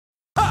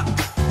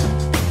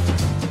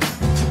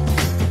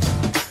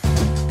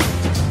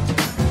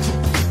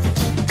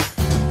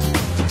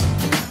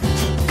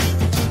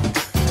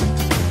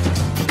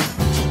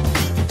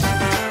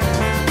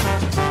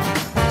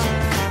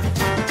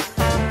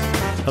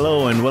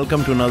Hello and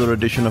welcome to another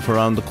edition of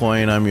Around the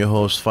Coin. I'm your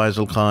host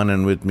Faisal Khan,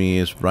 and with me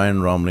is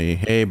Brian Roemmele.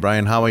 Hey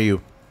Brian, how are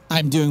you?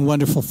 I'm doing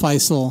wonderful,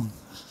 Faisal.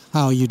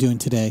 How are you doing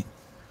today?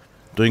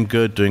 Doing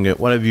good, doing it.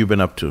 What have you been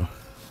up to?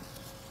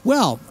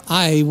 Well,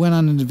 I went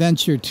on an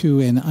adventure to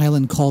an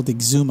island called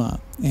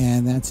Exuma,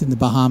 and that's in the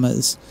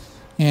Bahamas.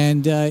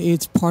 And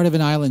it's part of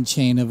an island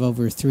chain of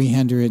over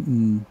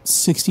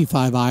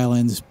 365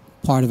 islands,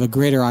 part of a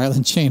greater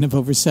island chain of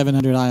over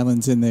 700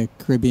 islands in the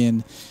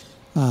Caribbean,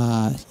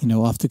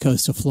 off the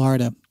coast of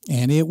Florida.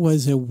 And it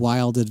was a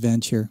wild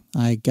adventure,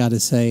 I got to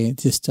say.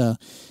 Just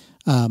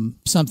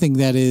something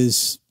that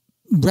is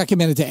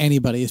recommended to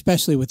anybody,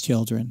 especially with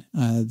children.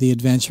 The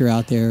adventure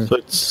out there. So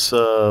it's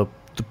the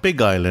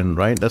Pig Island,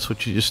 right? That's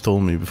what you just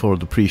told me before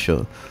the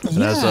pre-show. It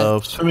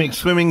has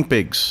swimming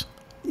pigs.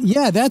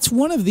 Yeah, that's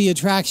one of the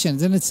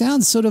attractions. And it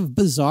sounds sort of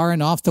bizarre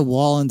and off the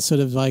wall and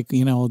sort of like,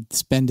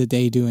 spend a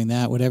day doing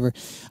that, whatever.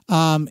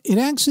 It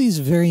actually is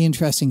a very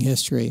interesting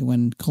history.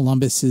 When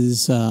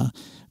Columbus's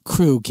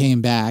crew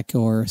came back,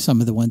 or some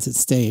of the ones that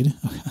stayed,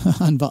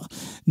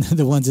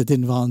 the ones that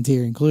didn't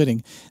volunteer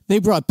including, they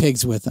brought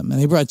pigs with them,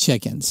 and they brought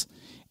chickens.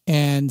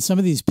 And some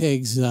of these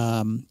pigs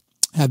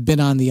have been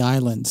on the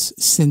islands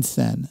since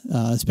then,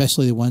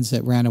 especially the ones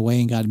that ran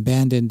away and got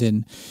abandoned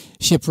and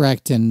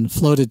shipwrecked and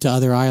floated to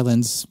other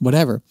islands,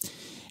 whatever.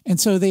 And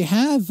so they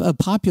have a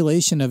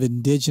population of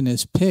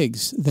indigenous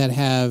pigs that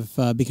have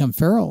become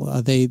feral.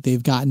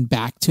 They've gotten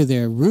back to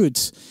their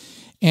roots,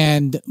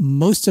 and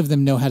most of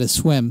them know how to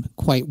swim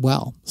quite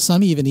well.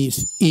 Some even eat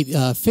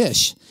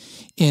fish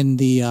in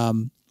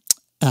the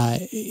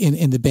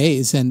in the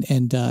bays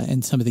and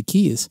some of the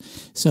keys,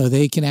 so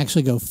they can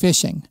actually go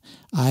fishing.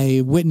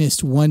 I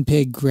witnessed one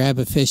pig grab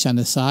a fish on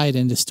the side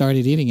and just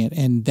started eating it,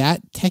 and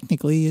that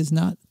technically is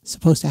not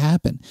supposed to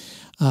happen.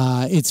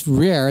 It's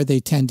rare. They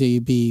tend to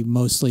be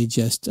mostly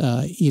just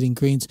eating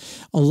greens.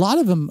 A lot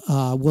of them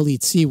will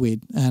eat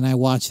seaweed, and I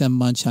watch them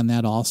munch on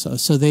that also.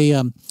 So they,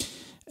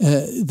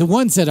 the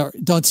ones that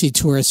don't see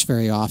tourists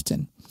very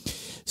often.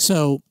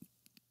 So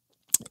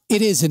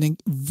it is a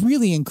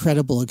really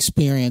incredible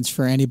experience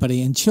for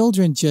anybody, and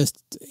children just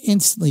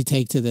instantly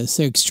take to this.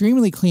 They're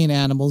extremely clean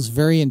animals,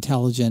 very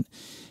intelligent,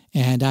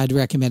 and I'd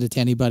recommend it to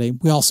anybody.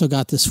 We also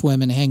got to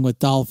swim and hang with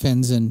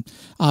dolphins, and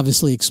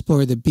obviously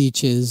explore the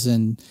beaches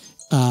and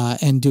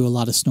do a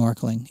lot of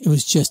snorkeling. It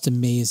was just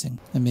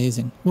amazing.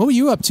 What were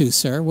you up to,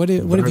 sir? What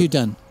have you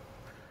done?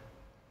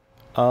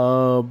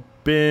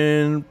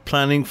 Been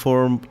planning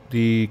for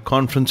the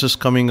conferences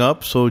coming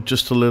up, so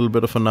just a little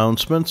bit of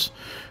announcements.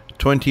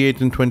 28th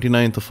and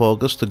 29th of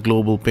August, the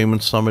Global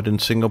Payment Summit in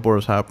Singapore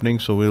is happening,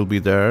 so we'll be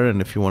there, and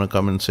if you want to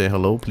come and say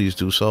hello, please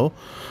do so.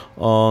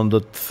 On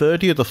the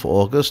 30th of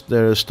August,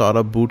 there is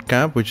Startup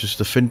Bootcamp, which is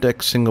the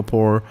Fintech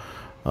Singapore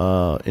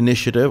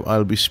initiative.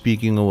 I'll be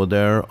speaking over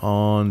there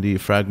on the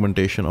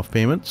fragmentation of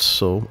payments,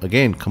 so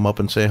again, come up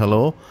and say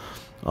hello.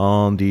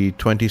 On the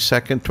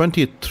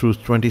 20th through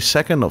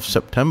 22nd of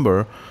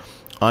September,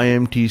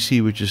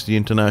 IMTC, which is the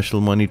International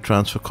Money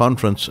Transfer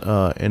Conference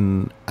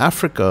in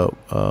Africa,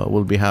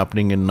 will be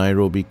happening in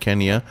Nairobi,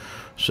 Kenya.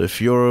 So if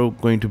you're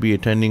going to be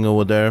attending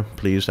over there,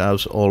 please,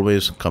 as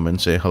always, come and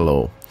say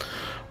hello.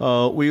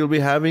 We will be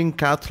having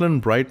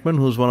Kathleen Brightman,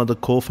 who's one of the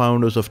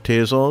co-founders of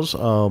Tezos,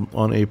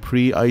 on a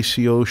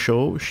pre-ICO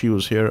show. She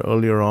was here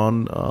earlier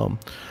on, I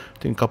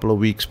think a couple of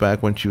weeks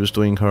back, when she was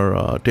doing her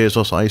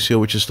Tezos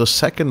ICO, which is the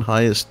second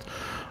highest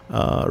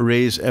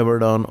raise ever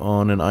done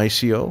on an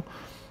ICO.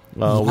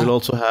 We'll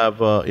also have,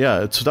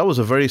 so that was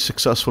a very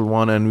successful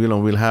one, and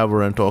we'll have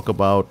her and talk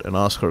about and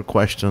ask her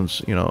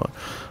questions,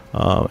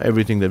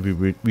 everything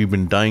that we've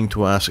been dying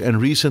to ask.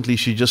 And recently,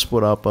 she just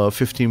put up a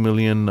 50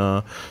 million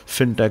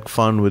fintech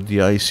fund with the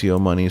ICO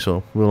money,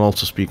 so we'll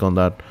also speak on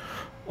that.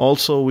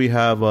 Also, we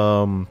have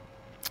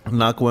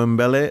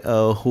Roemmele,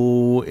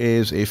 who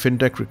is a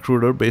fintech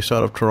recruiter based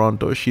out of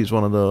Toronto. She's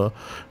one of the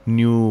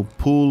new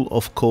pool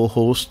of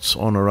co-hosts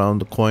on Around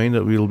the Coin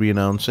that we'll be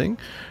announcing.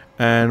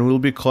 And we'll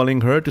be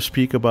calling her to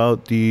speak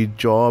about the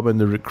job and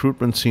the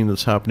recruitment scene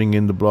that's happening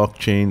in the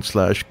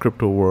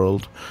blockchain/crypto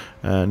world.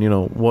 And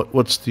what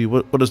does the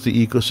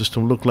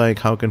ecosystem look like?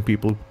 How can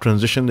people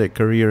transition their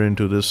career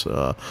into this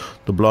the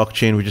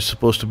blockchain, which is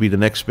supposed to be the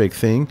next big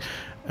thing?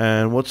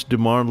 And what's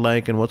demand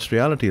like and what's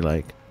reality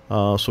like?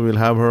 So we'll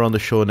have her on the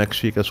show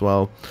next week as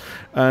well.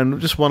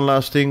 And just one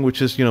last thing,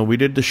 which is, we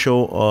did the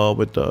show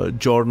with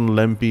Jordan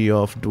Lempe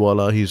of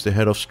Dwala. He's the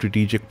head of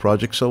strategic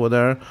projects over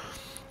there,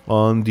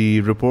 on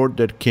the report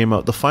that came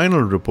out, the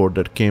final report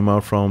that came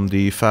out from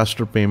the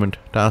Faster Payment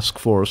Task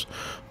Force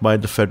by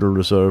the Federal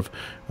Reserve.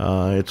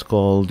 It's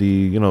called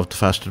the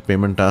Faster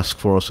Payment Task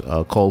Force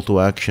Call to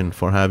Action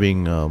for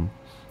having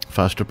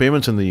faster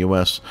payments in the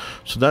US.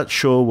 So that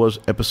show was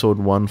episode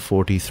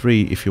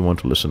 143, if you want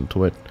to listen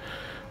to it.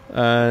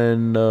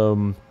 And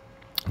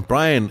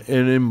Brian,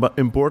 an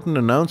important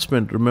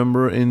announcement.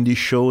 Remember, in the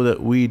show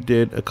that we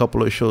did a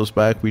couple of shows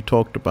back, we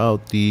talked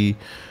about the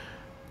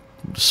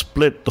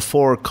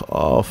fork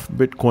of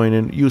Bitcoin,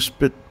 and you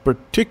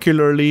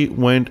particularly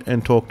went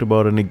and talked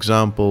about an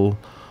example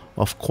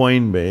of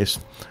Coinbase.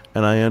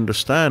 And I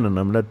understand, and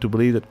I'm led to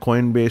believe that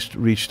Coinbase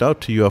reached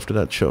out to you after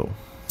that show.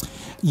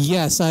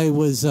 Yes, I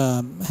was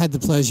had the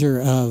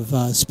pleasure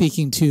of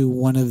speaking to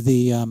one of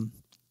the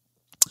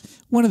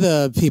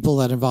people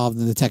that are involved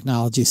in the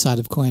technology side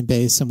of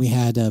Coinbase, and we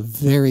had a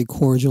very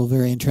cordial,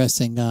 very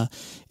interesting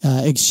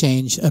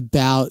exchange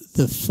about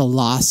the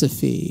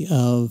philosophy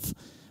of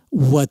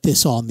what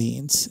this all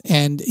means.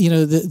 And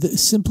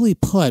simply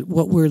put,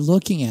 what we're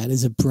looking at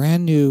is a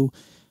brand new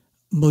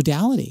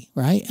modality,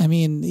 right? I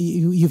mean,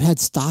 you've had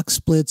stock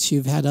splits,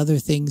 you've had other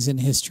things in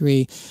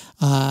history.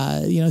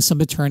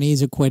 Some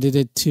attorneys equated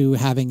it to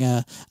having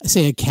a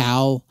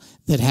cow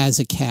that has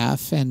a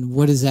calf, and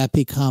what does that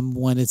become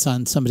when it's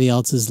on somebody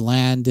else's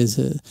land?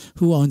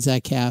 Who owns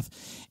that calf?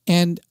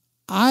 And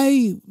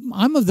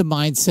I'm of the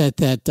mindset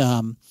that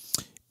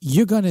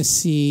you're going to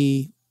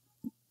see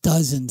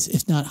dozens,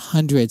 if not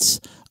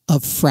hundreds,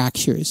 of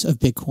fractures of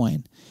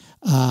Bitcoin.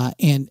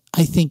 And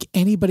I think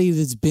anybody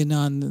that's been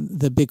on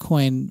the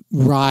Bitcoin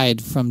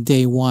ride from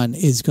day one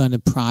is going to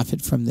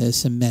profit from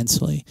this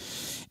immensely.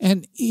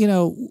 And,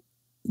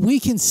 we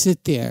can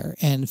sit there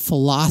and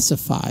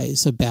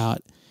philosophize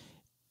about,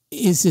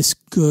 is this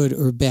good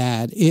or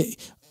bad? Is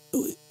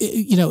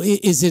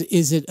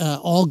it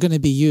all going to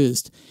be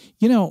used?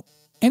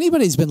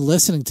 Anybody's been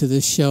listening to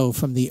this show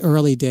from the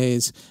early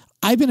days.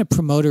 I've been a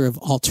promoter of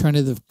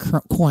alternative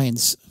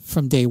coins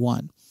from day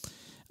one.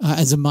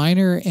 As a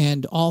miner,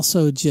 and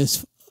also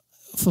just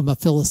from a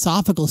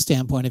philosophical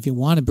standpoint, if you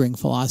want to bring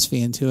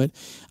philosophy into it,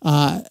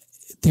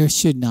 there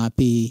should not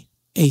be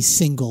a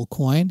single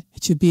coin.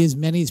 It should be as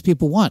many as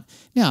people want.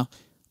 Now,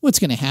 what's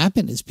going to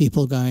happen is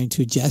people are going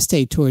to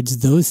gestate towards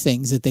those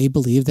things that they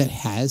believe that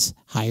has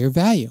higher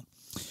value.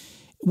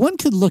 One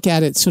could look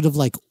at it sort of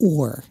like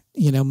ore,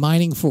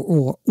 mining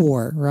for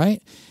ore,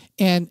 right?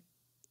 And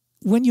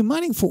when you're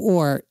mining for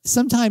ore,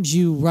 sometimes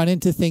you run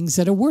into things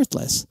that are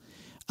worthless.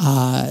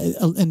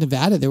 In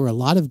Nevada, there were a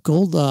lot of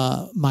gold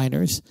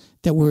miners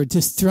that were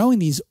just throwing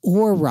these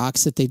ore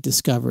rocks that they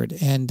discovered,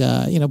 and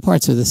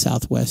parts of the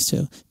Southwest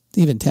too,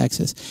 even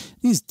Texas.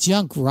 These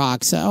junk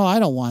rocks. Oh, I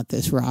don't want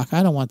this rock.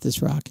 I don't want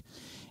this rock.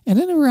 And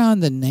then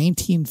around the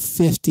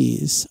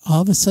 1950s,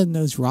 all of a sudden,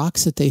 those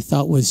rocks that they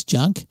thought was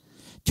junk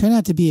turned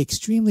out to be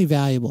extremely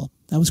valuable.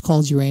 That was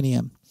called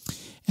uranium,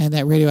 and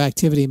that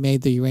radioactivity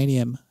made the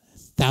uranium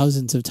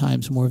thousands of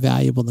times more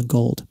valuable than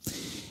gold.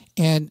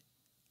 And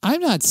I'm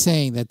not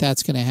saying that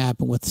that's going to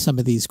happen with some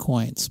of these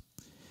coins.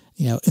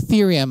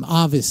 Ethereum,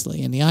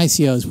 obviously, and the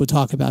ICOs, we'll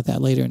talk about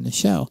that later in the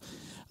show,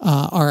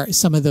 are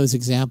some of those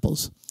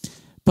examples.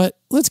 But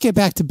let's get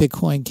back to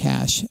Bitcoin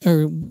Cash.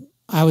 Or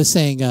I was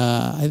saying,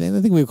 I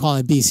think we were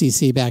calling it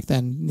BCC back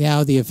then.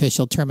 Now the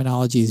official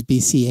terminology is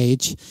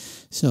BCH.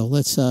 So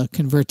let's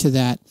convert to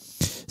that.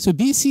 So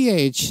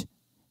BCH,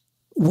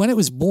 when it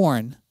was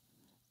born,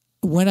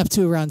 went up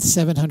to around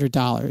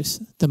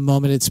 $700 the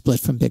moment it split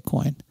from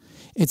Bitcoin.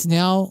 It's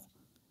now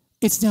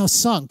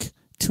sunk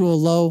to a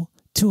low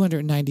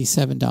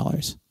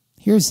 $297.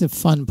 Here's the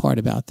fun part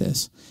about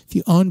this. If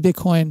you own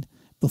Bitcoin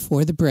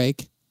before the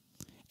break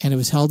and it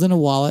was held in a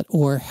wallet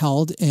or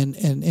held in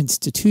an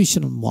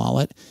institutional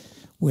wallet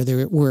where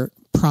there were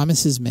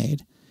promises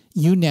made,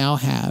 you now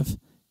have,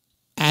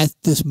 at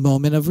this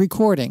moment of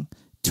recording,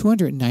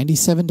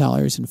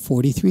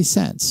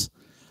 $297.43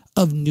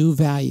 of new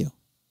value.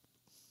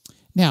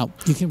 Now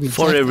you can reject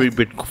for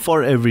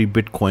every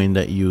Bitcoin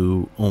that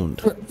you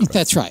owned.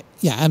 That's right.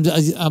 Yeah, I'm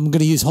going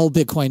to use whole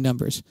Bitcoin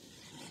numbers.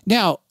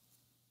 Now,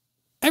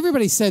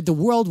 everybody said the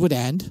world would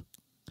end,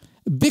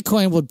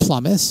 Bitcoin would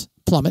plummet,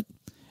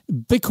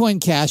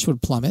 Bitcoin Cash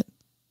would plummet,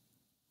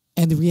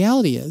 and the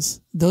reality is,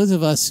 those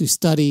of us who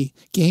study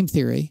game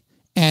theory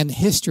and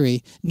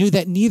history knew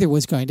that neither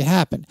was going to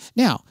happen.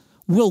 Now,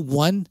 will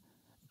one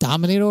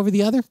dominate over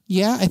the other?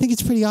 Yeah, I think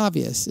it's pretty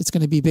obvious. It's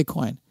going to be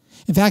Bitcoin.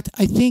 In fact,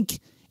 I think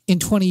in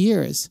 20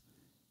 years,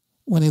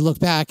 when they look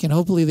back, and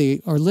hopefully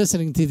they are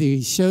listening to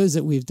the shows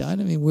that we've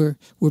done. I mean, we're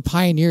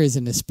pioneers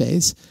in this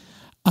space.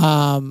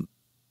 When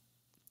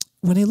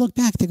they look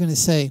back, they're going to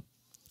say,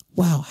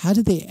 wow, how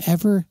did they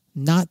ever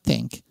not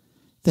think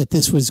that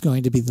this was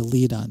going to be the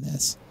lead on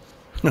this?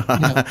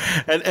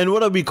 And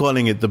what are we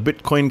calling it? The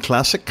Bitcoin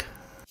Classic?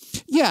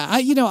 Yeah,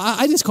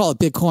 I just call it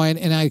Bitcoin,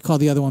 and I call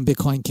the other one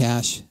Bitcoin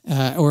Cash.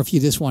 Or if you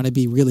just want to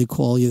be really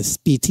cool, it's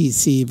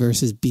BTC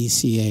versus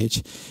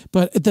BCH.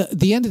 But at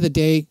the end of the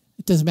day,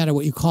 it doesn't matter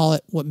what you call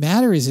it. What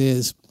matters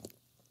is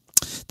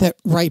that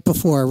right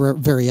before our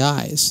very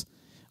eyes,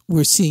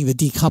 we're seeing the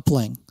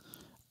decoupling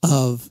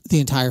of the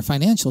entire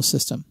financial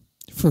system,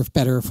 for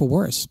better or for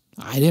worse.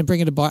 I didn't bring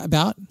it about.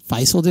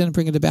 Faisal didn't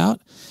bring it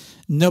about.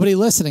 Nobody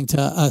listening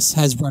to us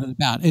has brought it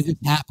about. It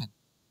didn't happen.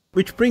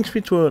 Which brings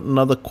me to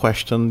another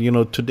question.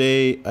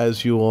 Today,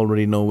 as you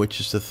already know, which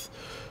is the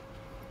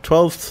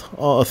 12th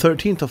or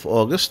 13th of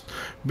August,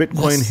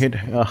 Bitcoin hit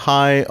a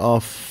high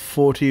of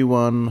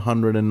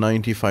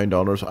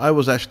 $4,195. I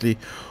was actually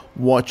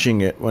watching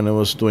it when I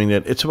was doing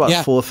it. It's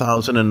about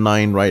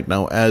 4,009 right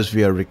now as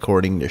we are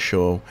recording the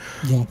show.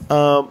 Yeah.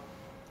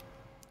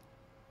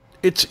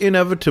 It's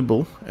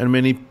inevitable, and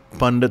many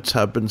pundits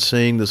have been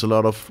saying, there's a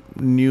lot of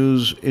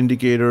news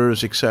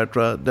indicators,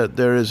 etc., that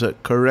there is a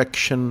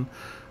correction,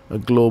 a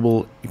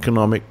global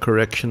economic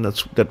correction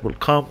that will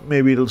come.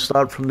 Maybe it'll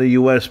start from the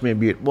US,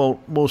 maybe it won't,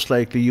 most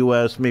likely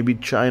US, maybe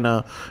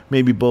China,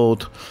 maybe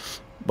both.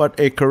 But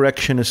a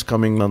correction is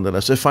coming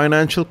nonetheless. A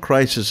financial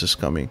crisis is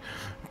coming.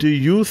 Do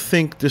you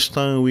think this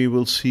time we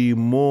will see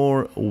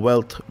more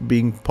wealth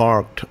being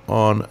parked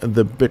on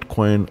the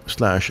Bitcoin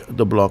 /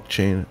 the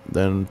blockchain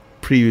than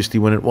previously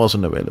when it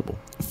wasn't available?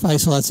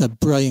 Faisal, that's a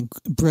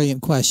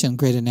brilliant question.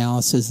 Great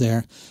analysis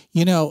there.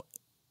 You know,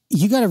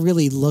 you got to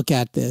really look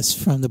at this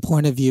from the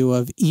point of view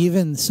of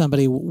even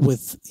somebody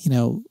with,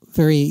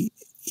 very,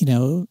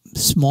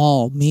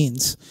 small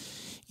means,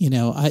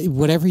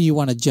 whatever you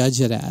want to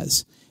judge it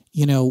as.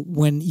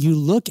 When you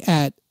look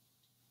at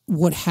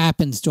what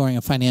happens during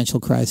a financial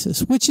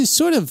crisis, which is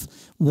sort of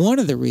one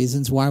of the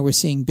reasons why we're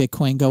seeing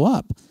Bitcoin go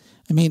up.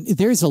 I mean,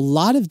 there's a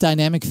lot of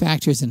dynamic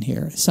factors in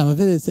here. Some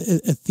of it is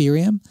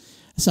Ethereum.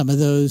 Some of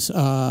those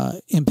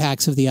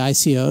impacts of the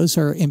ICOs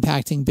are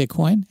impacting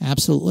Bitcoin,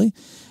 absolutely.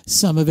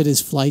 Some of it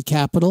is flight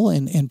capital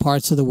in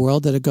parts of the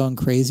world that are going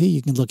crazy.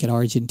 You can look at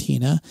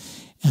Argentina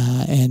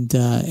and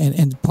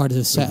part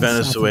of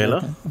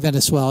Venezuela,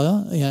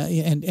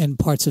 and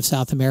parts of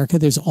South America.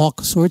 There's all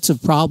sorts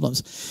of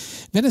problems.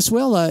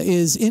 Venezuela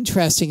is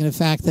interesting in the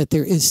fact that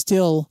there is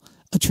still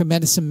a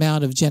tremendous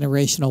amount of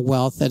generational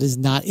wealth that is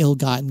not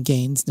ill-gotten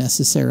gains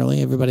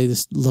necessarily. Everybody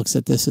just looks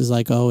at this as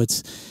like, oh,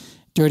 it's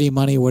dirty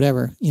money or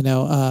whatever.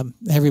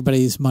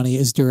 Everybody's money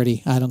is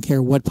dirty. I don't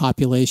care what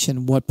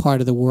population, what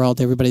part of the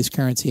world, everybody's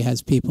currency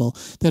has people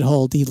that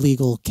hold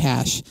illegal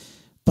cash.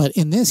 But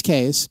in this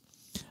case,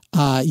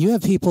 you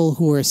have people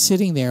who are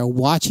sitting there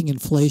watching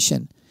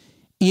inflation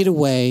eat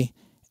away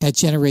at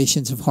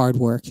generations of hard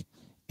work.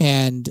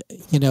 And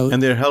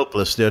they're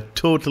helpless. They're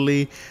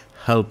totally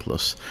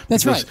helpless.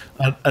 That's right.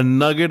 A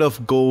nugget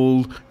of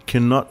gold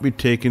cannot be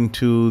taken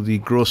to the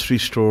grocery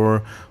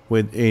store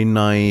with a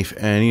knife,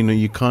 and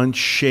you can't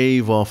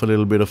shave off a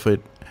little bit of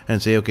it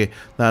and say, okay,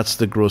 that's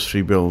the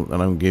grocery bill that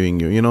I'm giving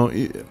you.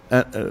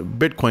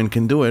 Bitcoin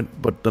can do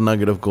it, but the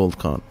nugget of gold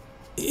can't.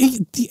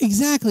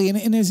 Exactly,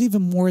 and there's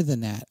even more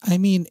than that. I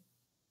mean,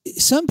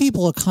 some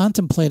people are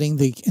contemplating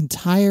the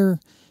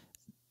entire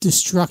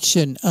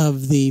destruction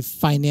of the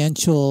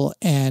financial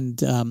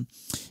and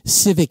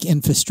civic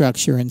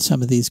infrastructure in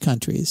some of these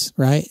countries,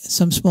 right?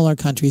 Some smaller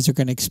countries are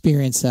going to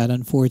experience that,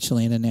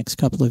 unfortunately, in the next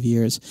couple of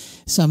years.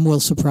 Some will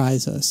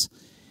surprise us.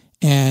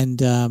 And,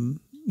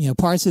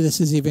 parts of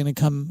this is even going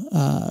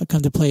to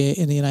come to play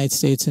in the United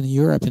States and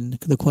Europe and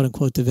the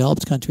quote-unquote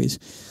developed countries.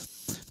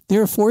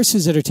 There are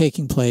forces that are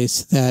taking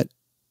place that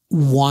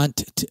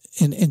want,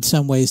 in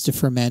some ways, to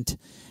ferment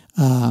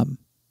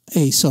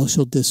a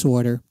social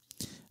disorder.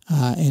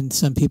 And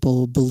some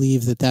people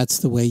believe that that's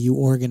the way you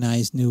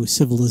organize new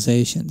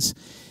civilizations.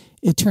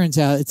 It turns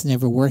out it's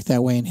never worked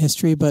that way in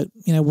history, but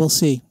we'll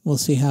see. We'll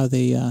see how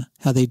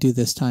they do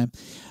this time.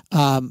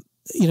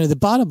 The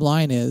bottom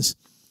line is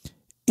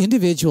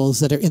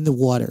individuals that are in the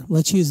water.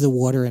 Let's use the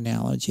water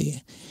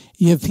analogy.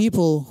 You have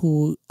people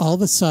who all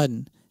of a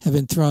sudden have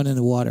been thrown in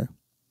the water,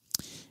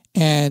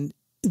 and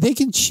they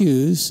can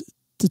choose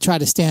to try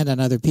to stand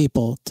on other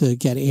people to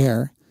get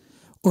air,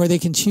 or they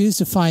can choose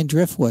to find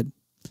driftwood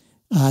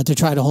to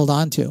try to hold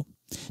on to.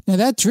 Now,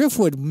 that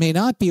driftwood may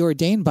not be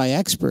ordained by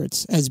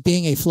experts as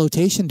being a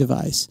flotation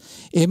device.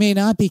 It may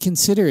not be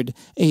considered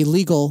a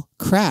legal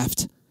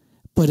craft,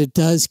 but it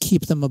does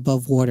keep them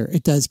above water.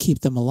 It does keep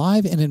them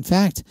alive. And in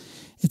fact,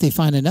 if they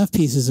find enough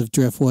pieces of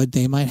driftwood,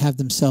 they might have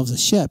themselves a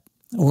ship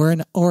or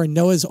a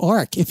Noah's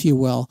Ark, if you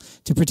will,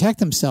 to protect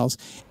themselves.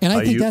 And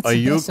I think that's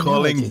the best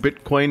calling analogy.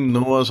 Bitcoin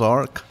Noah's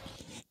Ark?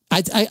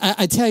 I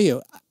tell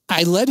you,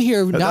 I led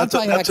here not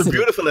by accident. That's a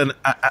beautiful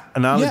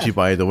analogy,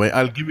 by the way.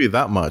 I'll give you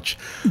that much.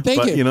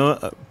 Thank you.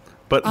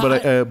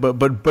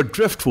 But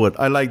driftwood,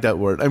 I like that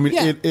word. I mean,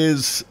 it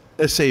is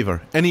a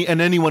saver.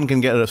 Anyone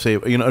can get a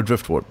saver, a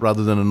driftwood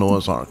rather than a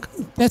Noah's Ark.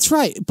 That's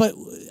right. But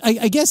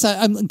I guess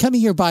I'm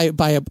coming here by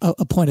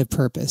a point of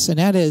purpose, and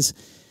that is,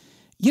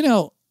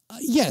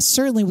 yes,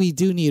 certainly we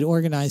do need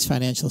organized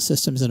financial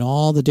systems and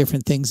all the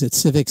different things that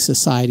civic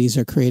societies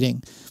are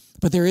creating.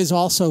 But there is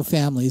also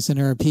families and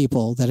there are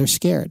people that are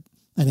scared.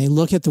 And they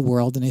look at the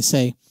world and they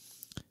say,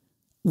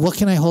 what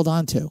can I hold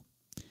on to?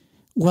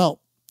 Well,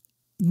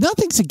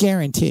 nothing's a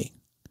guarantee.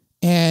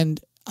 And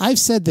I've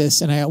said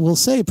this, and I will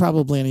say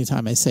probably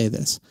anytime I say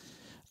this,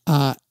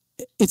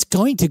 it's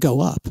going to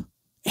go up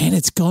and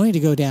it's going to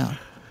go down.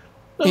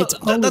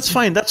 That's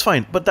fine. But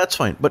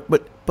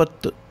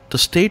the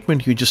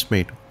statement you just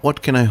made,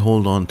 what can I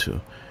hold on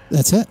to?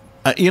 That's it.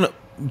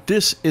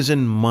 This is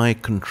in my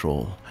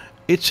control.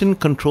 It's in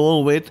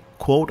control with,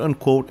 quote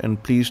unquote,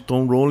 and please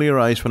don't roll your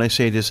eyes when I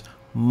say this,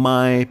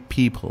 my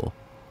people.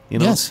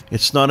 Yes.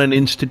 It's not an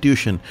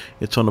institution.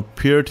 It's on a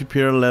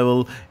peer-to-peer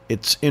level.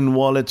 It's in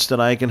wallets that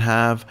I can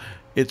have.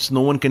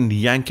 No one can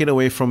yank it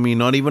away from me,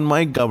 not even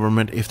my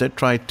government if they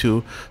try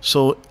to.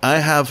 So I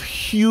have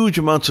huge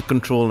amounts of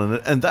control in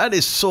it. And that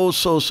is so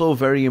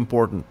very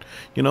important.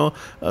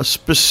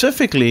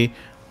 Specifically,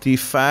 the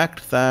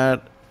fact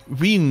that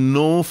we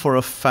know for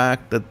a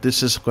fact that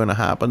this is going to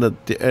happen,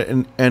 that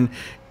and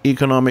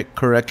economic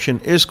correction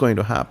is going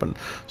to happen.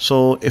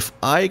 So if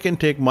I can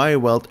take my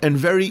wealth and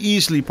very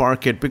easily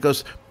park it,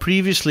 because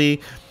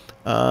previously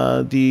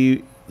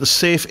the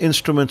safe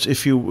instruments,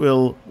 if you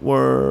will,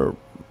 were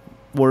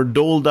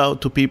doled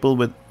out to people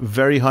with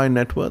very high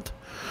net worth.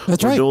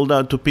 That's were right. doled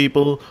out to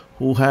people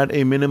who had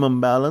a minimum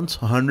balance,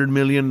 $100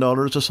 million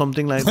or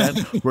something like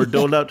that. Were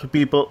doled out to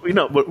people,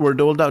 were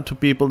doled out to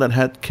people that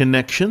had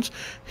connections.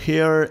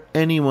 Here,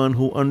 anyone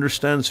who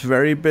understands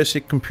very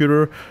basic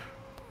computer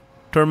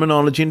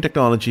terminology and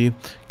technology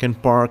can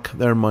park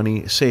their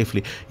money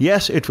safely.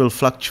 Yes, it will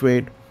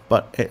fluctuate,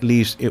 but at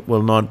least it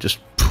will not just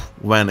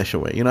vanish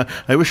away.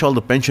 I wish all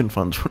the pension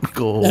funds would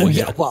go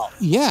away.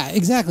 Yeah,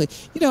 exactly.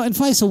 And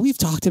Faisal, we've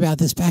talked about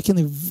this back in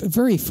the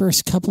very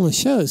first couple of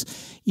shows.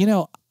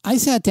 I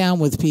sat down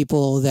with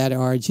people that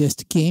are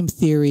just game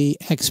theory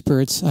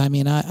experts. I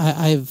mean,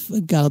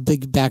 I've got a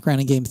big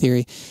background in game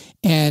theory,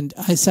 and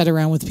I sat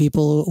around with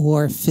people who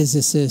are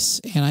physicists,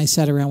 and I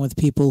sat around with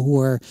people who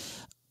are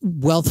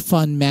wealth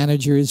fund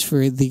managers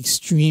for the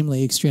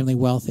extremely, extremely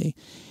wealthy.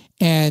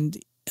 And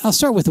I'll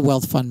start with the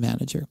wealth fund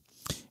manager.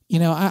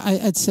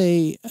 I'd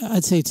say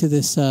to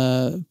this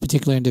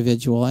particular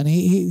individual,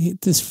 and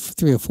there's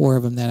 3 or 4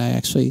 of them that I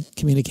actually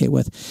communicate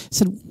with,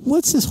 said,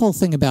 "What's this whole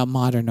thing about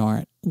modern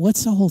art?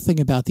 What's the whole thing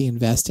about the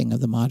investing of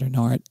the modern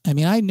art? I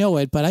mean, I know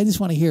it, but I just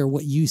want to hear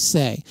what you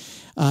say.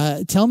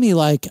 Tell me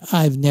like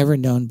I've never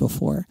known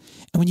before."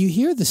 And when you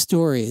hear the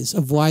stories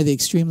of why the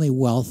extremely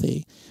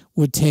wealthy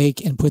would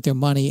take and put their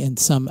money in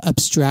some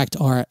abstract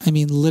art, I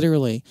mean,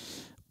 literally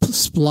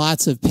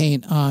splots of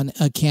paint on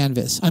a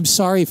canvas. I'm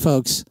sorry,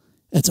 folks.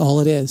 That's all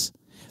it is.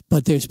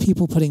 But there's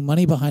people putting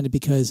money behind it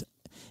because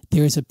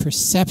there is a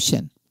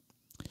perception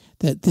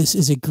that this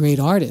is a great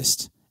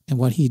artist, and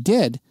what he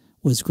did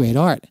was great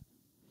art.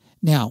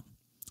 Now,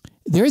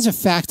 there is a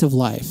fact of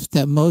life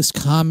that most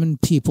common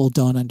people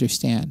don't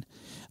understand.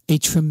 A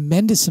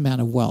tremendous amount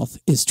of wealth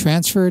is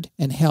transferred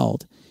and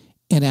held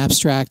in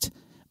abstract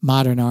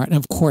modern art, and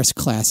of course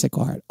classic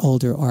art,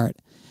 older art.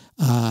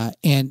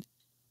 And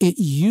it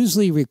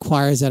usually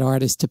requires that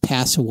artist to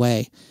pass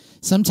away,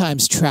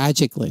 sometimes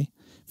tragically,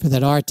 for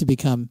that art to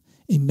become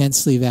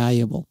immensely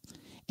valuable.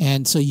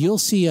 And so you'll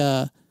see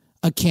a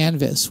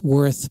canvas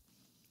worth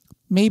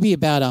maybe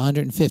about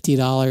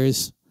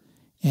 $150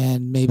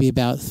 and maybe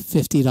about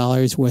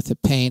 $50 worth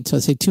of paint. So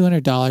let's say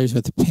 $200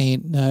 worth of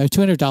paint,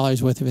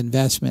 $200 worth of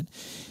investment,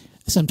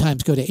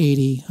 sometimes go to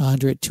 $80,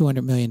 $100,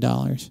 $200 million.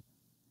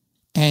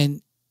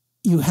 And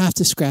you have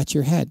to scratch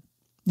your head.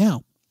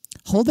 Now,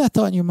 hold that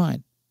thought in your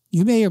mind.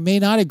 You may or may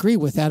not agree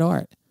with that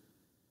art.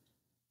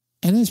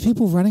 And there's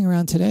people running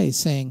around today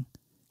saying,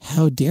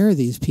 how dare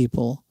these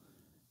people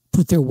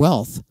put their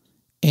wealth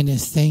in a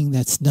thing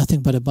that's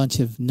nothing but a bunch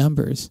of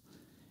numbers?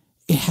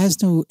 It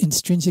has no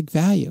intrinsic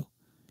value.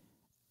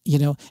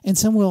 And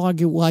some will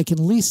argue, well, I can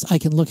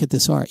look at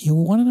this art. You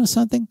want to know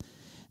something?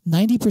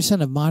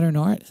 90% of modern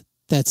art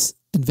that's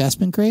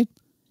investment grade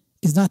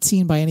is not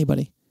seen by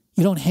anybody.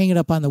 You don't hang it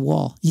up on the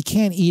wall. You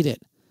can't eat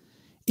it.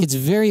 It's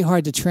very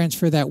hard to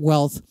transfer that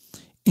wealth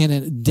in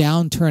a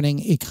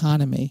downturning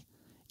economy,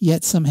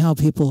 yet somehow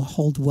people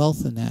hold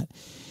wealth in that.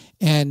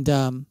 And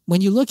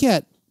when you look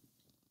at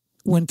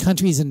when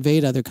countries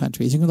invade other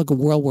countries, you can look at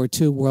World War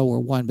II, World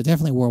War I, but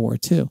definitely World War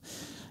II.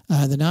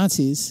 The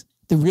Nazis,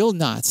 the real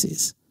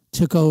Nazis,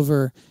 took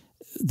over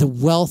the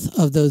wealth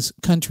of those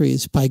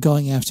countries by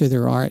going after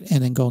their art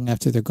and then going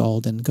after their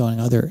gold and going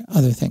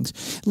other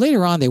things.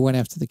 Later on, they went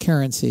after the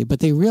currency, but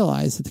they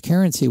realized that the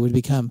currency would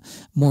become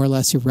more or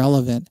less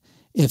irrelevant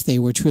if they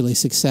were truly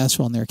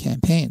successful in their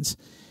campaigns.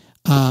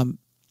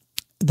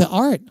 The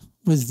art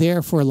was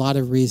there for a lot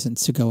of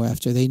reasons to go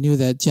after. They knew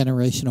that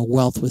generational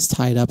wealth was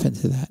tied up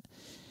into that.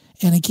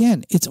 And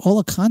again, it's all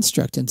a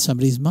construct in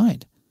somebody's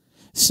mind.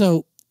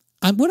 So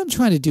what I'm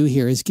trying to do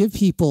here is give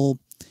people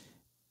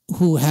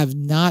who have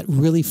not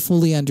really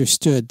fully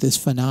understood this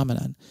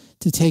phenomenon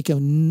to take a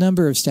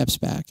number of steps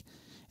back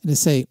and to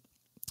say,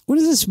 what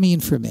does this mean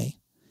for me?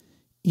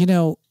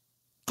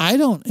 I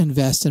don't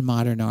invest in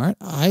modern art.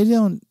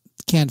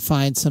 Can't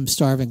find some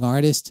starving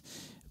artist,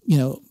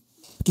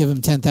 give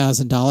them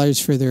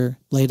 $10,000 for their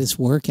latest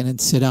work and then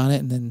sit on it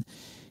and then,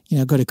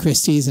 go to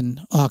Christie's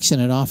and auction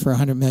it off for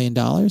 $100 million.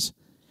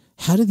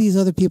 How do these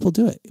other people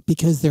do it?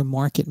 Because they're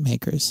market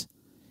makers.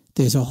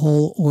 There's a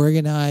whole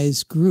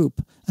organized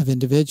group of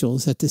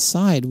individuals that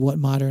decide what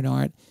modern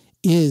art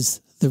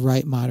is the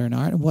right modern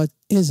art and what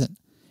isn't.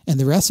 And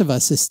the rest of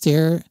us is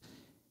stare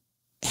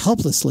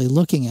helplessly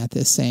looking at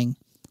this saying,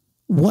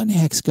 what in the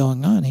heck's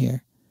going on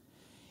here?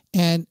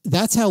 And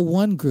that's how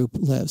one group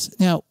lives.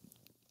 Now,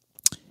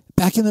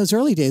 back in those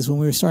early days when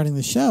we were starting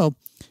the show,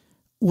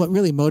 what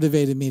really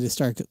motivated me to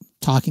start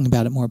talking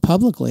about it more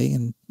publicly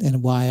and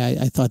why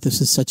I thought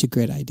this is such a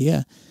great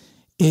idea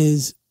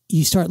is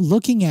you start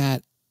looking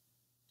at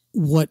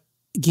what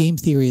game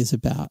theory is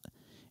about.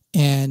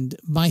 And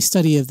my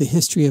study of the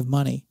history of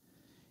money,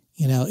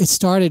 it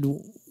started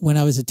when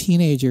I was a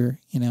teenager,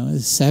 in the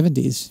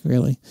 70s,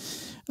 really.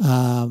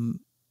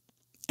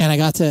 And I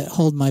got to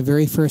hold my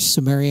very first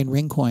Sumerian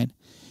ring coin.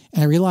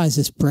 And I realized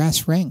this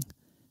brass ring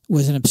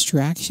was an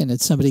abstraction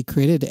that somebody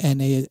created,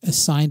 and they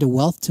assigned a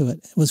wealth to it.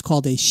 It was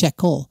called a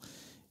shekel.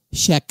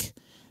 Shek,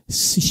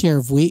 share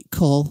of wheat,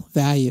 kol,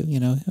 value.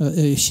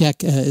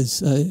 Shek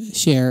is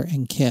share,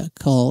 and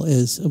kol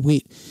is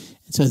wheat.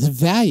 And so it's a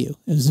value.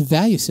 It was a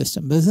value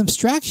system. But it was an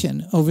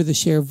abstraction over the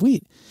share of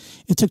wheat.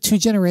 It took 2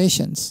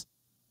 generations.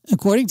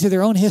 According to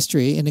their own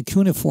history in the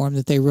cuneiform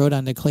that they wrote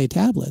on the clay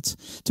tablets,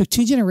 it took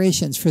 2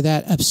 generations for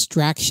that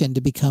abstraction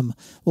to become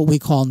what we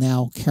call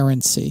now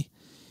currency.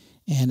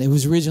 And it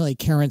was originally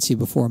currency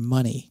before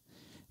money.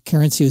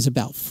 Currency was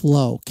about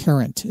flow.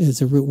 Current is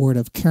the root word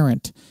of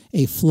current,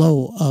 a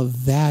flow of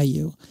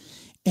value.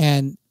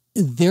 And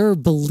their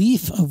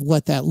belief of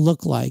what that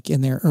looked like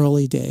in their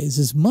early days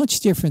is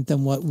much different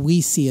than what we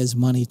see as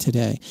money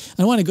today. I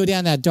don't want to go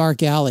down that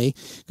dark alley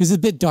because it's a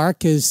bit dark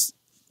because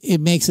it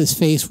makes us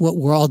face what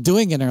we're all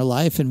doing in our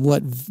life and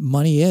what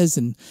money is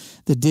and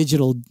the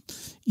digital,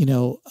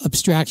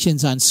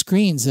 abstractions on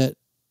screens that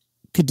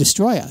could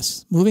destroy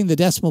us. Moving the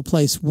decimal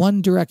place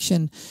one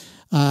direction,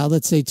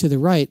 let's say to the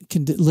right,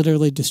 can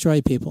literally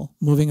destroy people.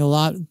 Moving a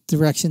lot of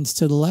directions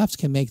to the left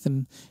can make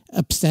them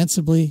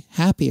ostensibly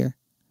happier.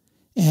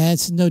 And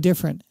it's no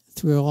different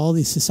through all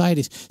these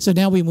societies. So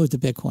now we move to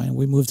Bitcoin.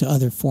 We move to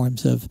other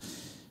forms of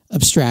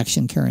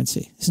abstraction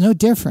currency. There's no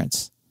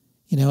difference,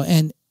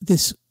 and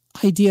this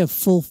idea of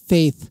full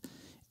faith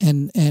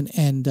and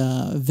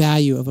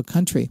value of a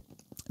country,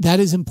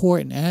 that is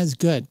important and that is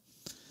good.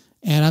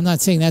 And I'm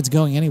not saying that's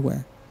going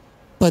anywhere.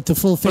 But the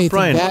full faith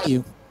and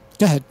value...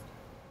 Go ahead.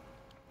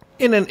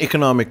 In an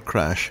economic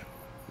crash,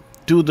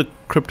 do the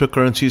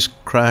cryptocurrencies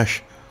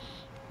crash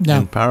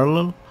in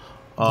parallel?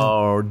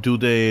 Or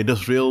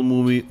does real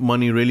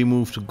money really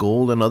move to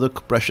gold and other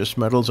precious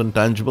metals and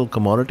tangible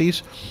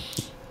commodities?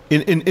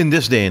 In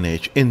this day and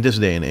age,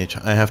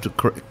 I have to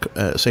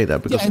say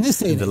that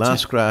because in the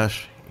last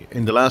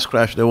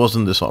crash, there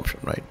wasn't this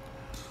option, right?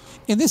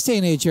 In this day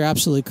and age, you're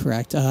absolutely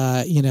correct.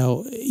 When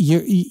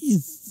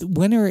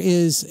there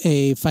is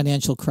a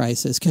financial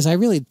crisis, because I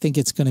really think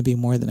it's going to be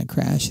more than a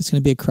crash, it's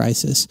going to be a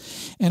crisis,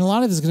 and a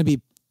lot of it is going to be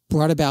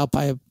brought about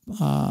by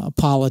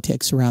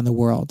politics around the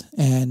world,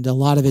 and a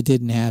lot of it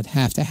didn't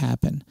have to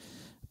happen.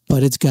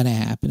 But it's going to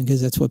happen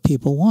because that's what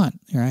people want,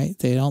 right?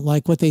 They don't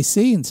like what they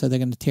see, and so they're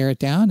going to tear it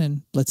down,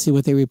 and let's see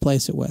what they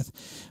replace it with.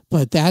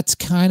 But that's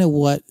kind of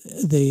what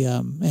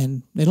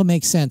and it'll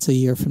make sense a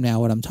year from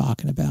now what I'm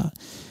talking about.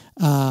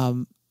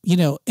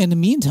 In the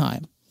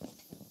meantime,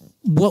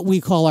 what we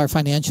call our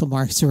financial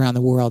markets around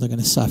the world are going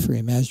to suffer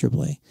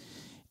immeasurably.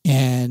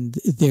 And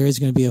there is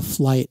going to be a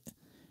flight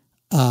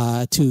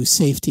to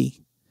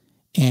safety.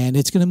 And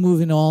it's going to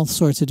move in all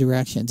sorts of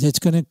directions. It's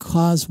going to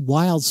cause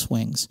wild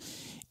swings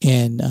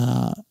in,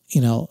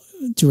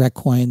 direct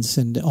coins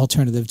and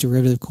alternative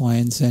derivative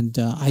coins and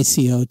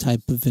ICO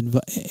type of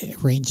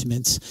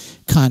arrangements,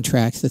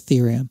 contracts,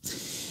 Ethereum.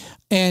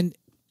 And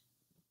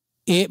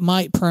it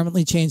might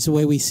permanently change the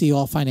way we see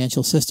all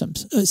financial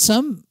systems.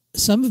 Some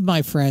of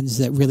my friends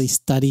that really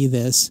study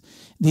this,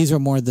 these are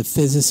more the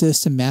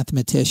physicists and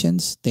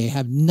mathematicians. They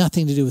have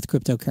nothing to do with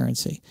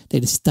cryptocurrency.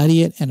 They just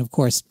study it, and of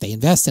course, they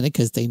invest in it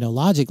because they know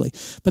logically.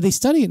 But they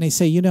study it and they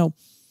say,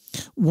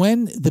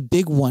 when the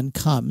big one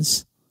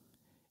comes,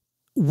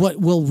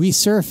 what will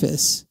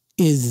resurface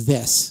is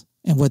this.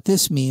 And what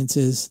this means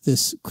is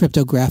this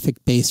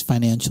cryptographic-based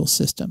financial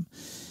system.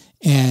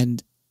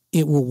 And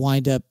it will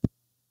wind up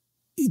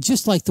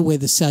just like the way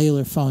the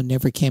cellular phone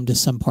never came to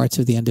some parts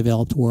of the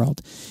undeveloped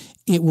world.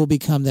 It will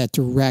become that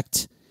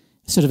direct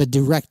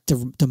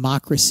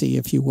democracy,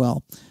 if you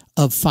will,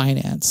 of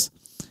finance.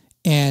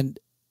 And,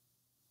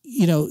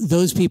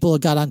 those people who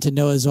got onto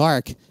Noah's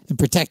Ark and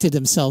protected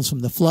themselves from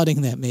the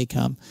flooding that may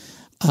come,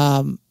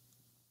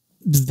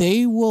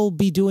 they will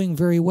be doing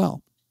very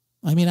well.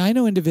 I mean, I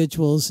know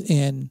individuals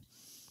in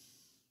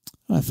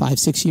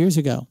 5-6 years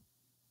ago,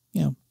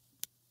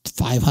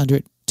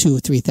 500, 2,000 or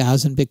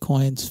 3,000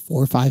 Bitcoins, 4,000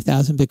 or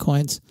 5,000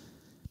 Bitcoins.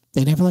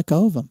 They never let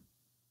go of them.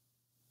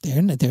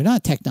 They're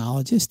not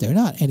technologists. They're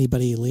not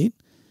anybody elite.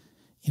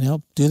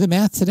 Do the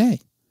math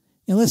today.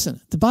 Listen,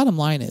 the bottom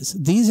line is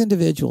these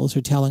individuals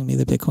are telling me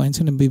that Bitcoin's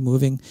going to be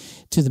moving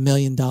to the $1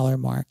 million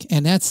mark.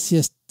 And that's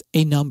just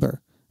a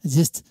number. It's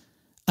just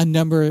a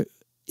number,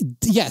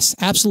 yes,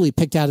 absolutely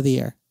picked out of the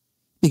air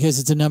because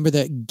it's a number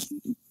that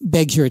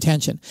begs your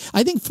attention.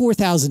 I think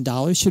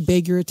 $4,000 should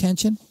beg your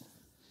attention.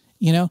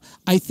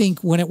 I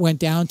think when it went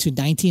down to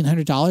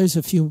 $1,900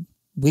 a few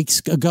weeks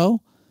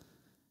ago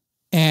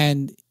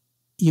and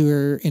you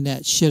were in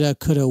that shoulda,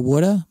 coulda,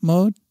 woulda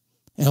mode,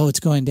 it's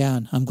going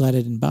down. I'm glad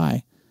I didn't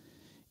buy.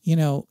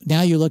 Now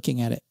you're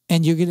looking at it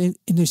and and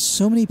there's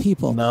so many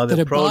people that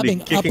are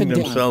bobbing up and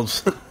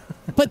themselves. Down.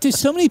 But there's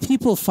so many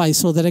people,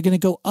 Faisal, that are going to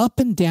go up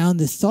and down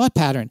this thought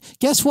pattern.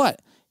 Guess what?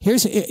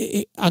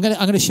 I'm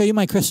going to show you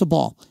my crystal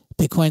ball.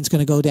 Bitcoin's going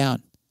to go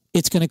down.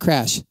 It's going to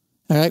crash.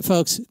 All right,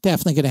 folks,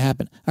 definitely going to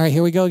happen. All right,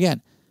 here we go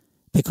again.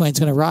 Bitcoin's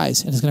going to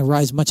rise, and it's going to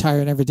rise much higher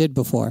than it ever did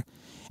before.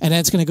 And then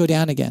it's going to go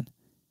down again.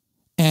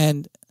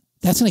 And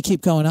that's going to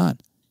keep going on.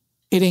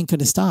 It ain't going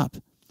to stop.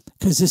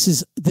 because this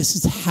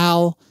is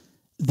how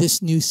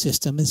this new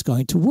system is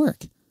going to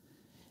work.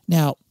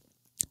 Now,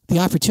 the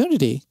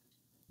opportunity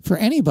for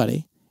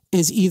anybody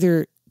is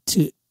either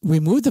to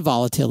remove the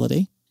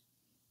volatility.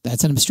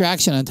 That's an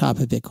abstraction on top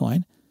of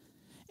Bitcoin.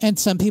 And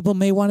some people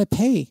may want to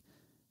pay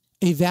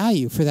a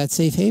value for that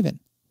safe haven,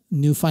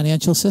 new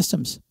financial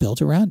systems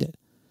built around it.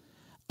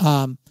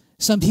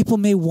 Some people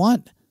may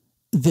want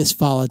this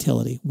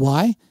volatility.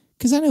 Why?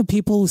 Because I know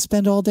people who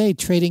spend all day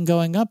trading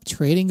going up,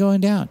 trading going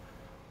down.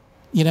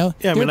 Yeah,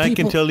 I mean, I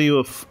can tell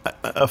you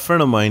a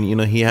friend of mine,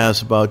 he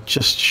has about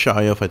just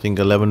shy of, I think,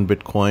 11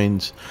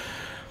 Bitcoins.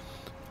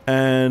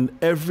 And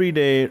every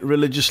day,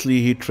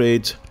 religiously, he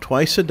trades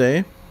twice a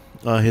day.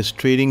 His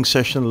trading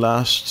session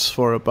lasts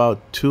for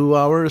about 2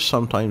 hours,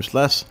 sometimes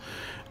less.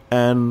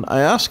 And I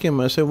ask him,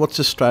 I say, what's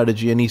his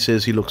strategy? And he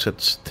says he looks at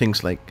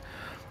things like,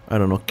 I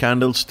don't know,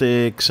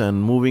 candlesticks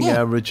and moving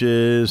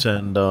averages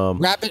and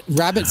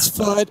rabbit's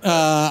foot,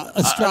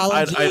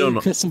 astrology, I don't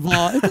know. crystal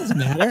ball. It doesn't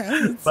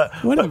matter.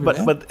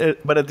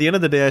 But at the end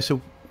of the day, I said,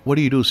 what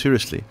do you do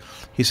seriously?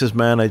 He says,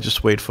 man, I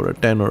just wait for a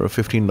 $10 or a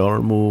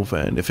 $15 move,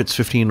 and if it's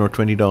 $15 or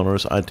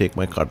 $20, I take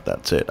my cut.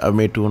 That's it. I've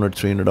made $200,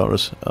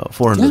 $300,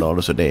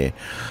 $400 a day,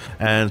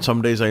 and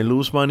some days I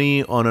lose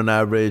money. On an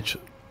average,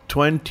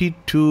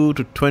 22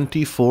 to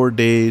 24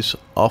 days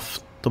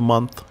of the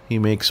month, he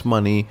makes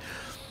money.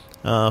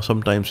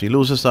 Sometimes he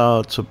loses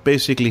out. So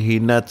basically, he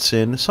nets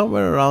in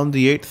somewhere around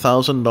the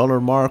 $8,000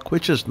 mark,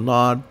 which is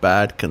not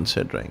bad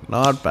considering.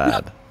 Not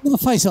bad. Well,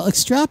 Faisal,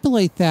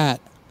 extrapolate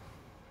that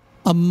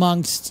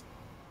amongst,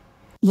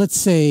 let's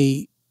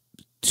say,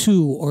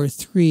 2 or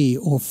 3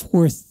 or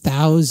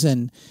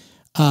 4,000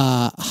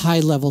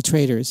 high-level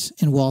traders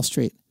in Wall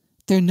Street.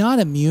 They're not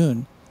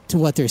immune to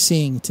what they're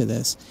seeing to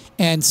this.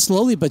 And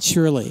slowly but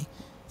surely,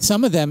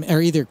 some of them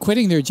are either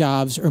quitting their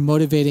jobs or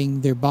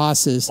motivating their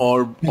bosses.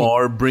 Or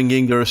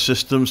bringing their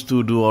systems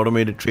to do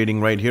automated trading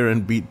right here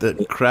and beat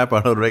the crap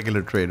out of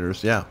regular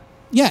traders. Yeah.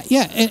 Yeah.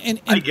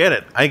 And I get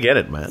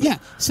it, man. Yeah.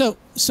 So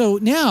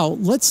now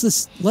let's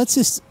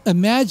just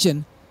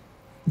imagine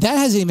that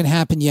hasn't even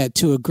happened yet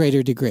to a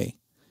greater degree.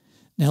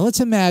 Now let's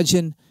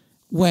imagine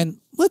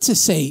when, let's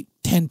just say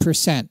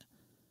 10%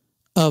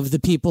 of the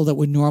people that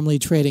were normally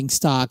trading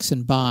stocks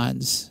and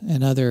bonds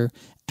and other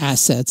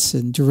assets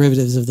and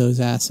derivatives of those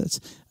assets.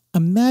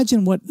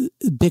 Imagine what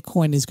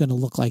Bitcoin is going to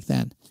look like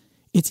then.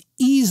 It's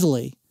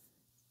easily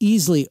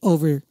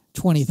over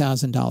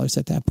 $20,000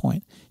 at that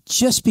point,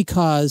 just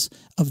because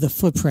of the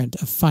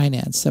footprint of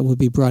finance that would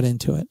be brought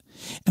into it.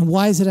 And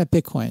why is it at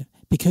Bitcoin?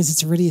 Because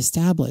it's already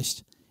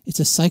established. It's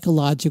a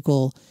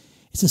psychological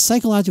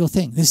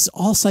thing. This is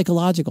all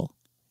psychological.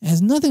 It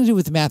has nothing to do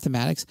with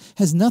mathematics,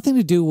 has nothing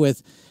to do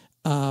with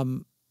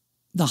the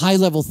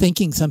high-level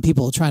thinking some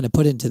people are trying to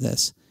put into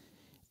this.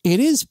 It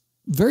is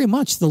very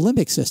much the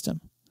limbic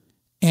system.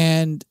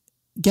 And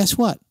guess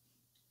what?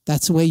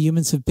 That's the way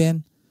humans have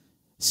been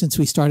since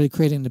we started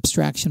creating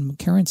abstraction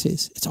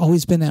currencies. It's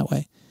always been that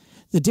way.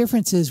 The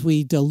difference is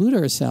we delude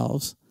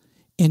ourselves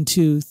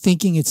into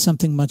thinking it's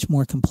something much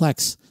more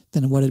complex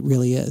than what it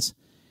really is.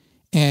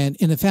 And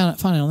in the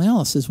final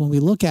analysis, when we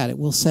look at it,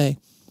 we'll say,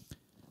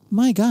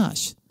 my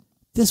gosh,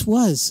 this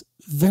was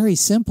very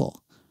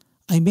simple.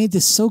 I made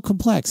this so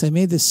complex. I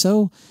made this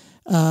so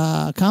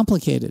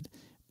complicated.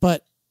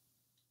 But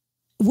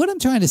what I'm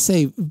trying to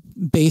say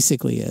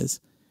basically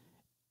is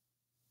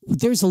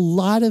there's a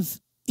lot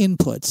of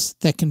inputs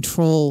that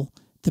control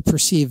the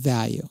perceived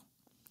value.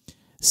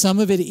 Some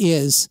of it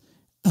is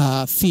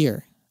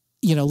fear.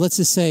 Let's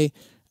just say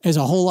there's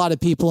a whole lot of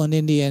people in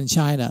India and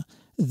China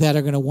that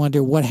are going to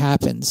wonder what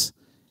happens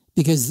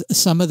because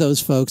some of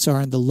those folks are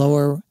in the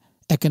lower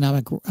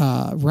economic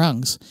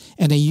rungs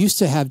and they used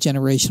to have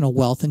generational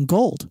wealth in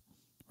gold,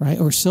 right?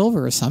 Or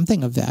silver or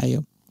something of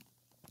value.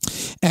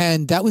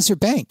 And that was their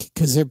bank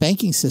because their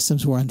banking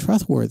systems were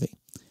untrustworthy.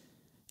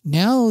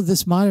 Now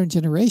this modern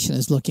generation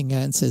is looking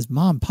at it and says,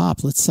 Mom,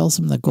 Pop, let's sell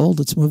some of the gold.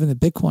 Let's move into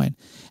Bitcoin.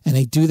 And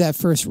they do that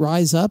first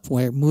rise up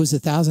where it moves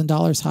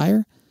 $1,000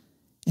 higher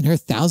and they're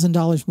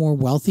 $1,000 more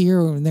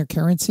wealthier in their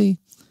currency.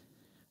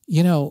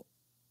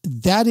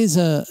 That's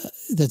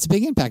a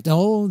big impact.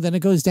 Oh, then it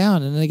goes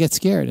down and then they get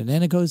scared and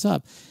then it goes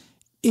up.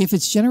 If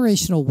it's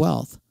generational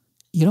wealth,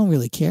 you don't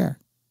really care.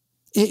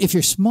 If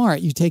you're smart,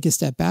 you take a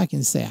step back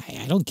and say,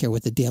 I don't care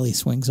what the daily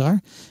swings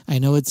are. I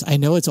know it's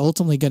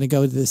ultimately going to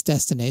go to this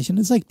destination.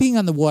 It's like being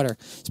on the water.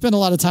 Spent a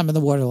lot of time in the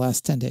water the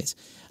last 10 days.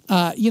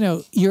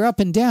 You're up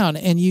and down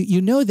and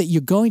you know that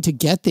you're going to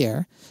get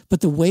there,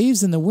 but the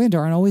waves and the wind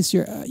aren't always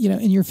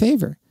in your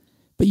favor.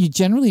 But you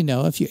generally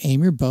know if you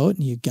aim your boat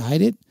and you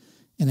guide it,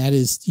 and that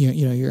is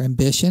your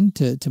ambition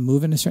to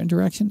move in a certain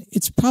direction,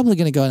 it's probably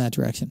going to go in that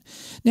direction.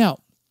 Now,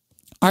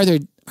 are there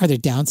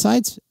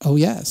downsides? Oh,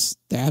 yes,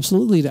 there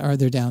absolutely are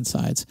there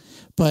downsides.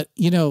 But,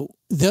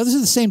 those are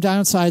the same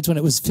downsides when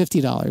it was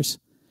 $50. I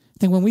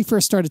think when we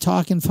first started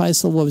talking,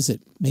 Faisal, what was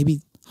it?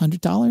 Maybe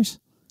 $100?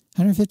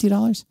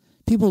 $150?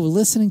 People were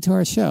listening to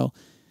our show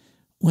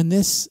when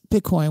this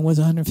Bitcoin was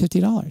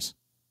 $150,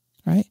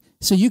 right?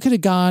 So you could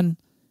have gone,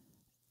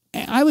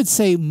 I would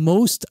say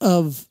most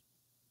of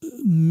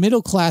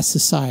middle-class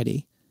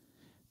society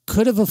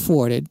could have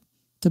afforded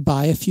to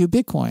buy a few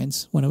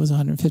Bitcoins when it was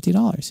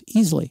 $150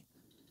 easily.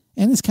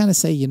 And it's kind of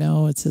say,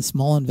 it's a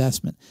small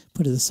investment,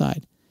 put it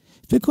aside.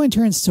 If Bitcoin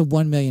turns to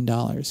 $1 million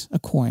a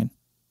coin,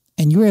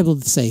 and you're able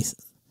to say,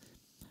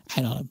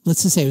 I don't know,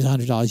 let's just say it was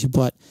 $100, you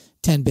bought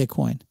 10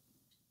 Bitcoin.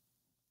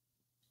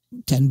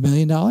 $10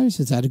 million? Is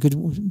that a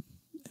good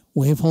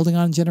way of holding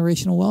on to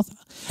generational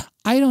wealth?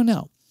 I don't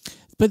know.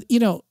 But,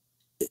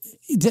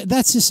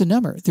 that's just a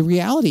number. The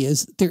reality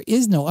is there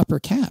is no upper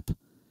cap.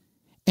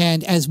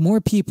 And as more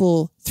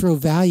people throw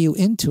value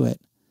into it,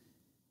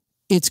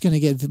 it's going to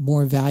get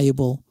more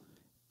valuable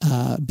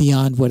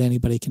beyond what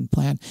anybody can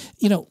plan.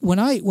 When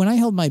I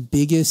held my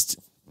biggest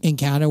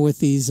encounter with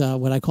these,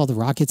 what I call the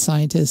rocket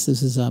scientists,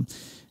 this is a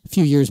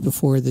few years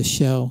before this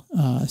show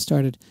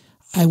started,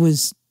 I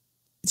was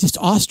just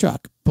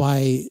awestruck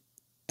by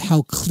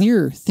how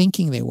clear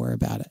thinking they were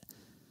about it.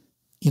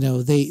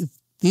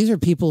 These are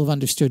people who've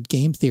understood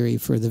game theory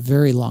for the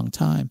very long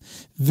time,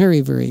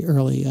 very, very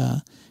early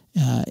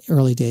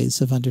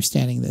days of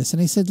understanding this. And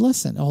he said,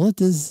 listen, all it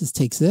does is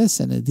takes this,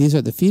 and these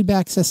are the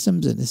feedback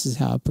systems, and this is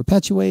how it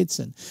perpetuates,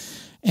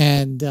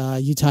 and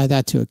you tie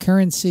that to a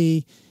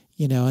currency,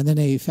 and then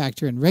they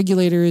factor in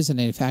regulators, and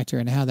they factor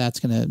in how that's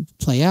going to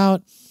play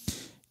out.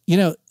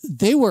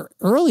 They were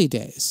early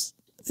days.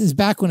 This is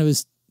back when it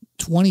was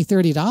 $20,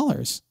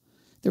 $30.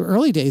 They were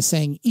early days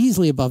saying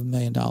easily above $1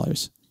 million.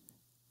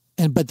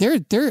 But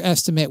their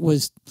estimate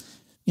was,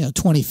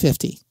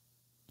 2050,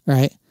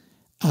 right?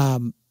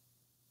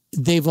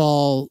 They've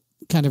all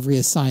kind of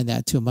reassigned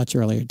that to a much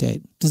earlier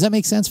date. Does that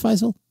make sense,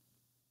 Faisal?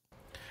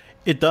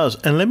 It does,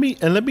 and let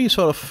me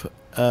sort of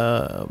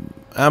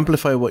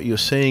amplify what you're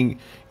saying.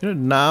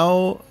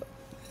 Now,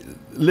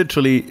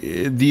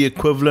 literally, the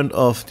equivalent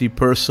of the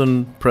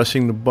person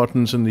pressing the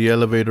buttons in the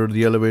elevator,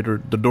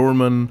 the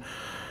doorman,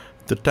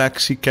 the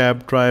taxi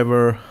cab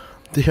driver.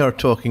 They are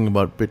talking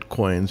about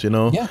Bitcoins,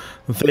 Yeah.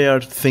 They are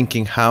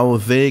thinking how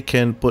they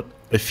can put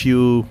a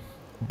few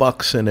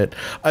bucks in it.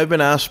 I've been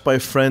asked by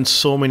friends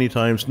so many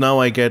times. Now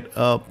I get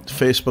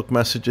Facebook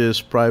messages,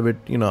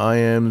 private,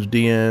 IMs,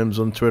 DMs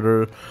on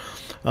Twitter.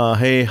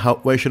 Hey,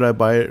 where should I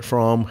buy it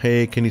from?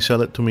 Hey, can you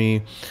sell it to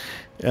me?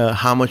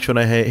 How much should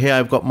I? Hey,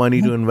 I've got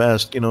money to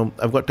invest.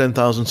 I've got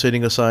 10,000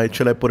 sitting aside.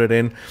 Should I put it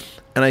in?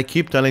 And I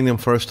keep telling them,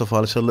 first of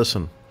all, I said,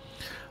 listen,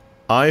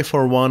 I,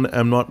 for one,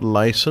 am not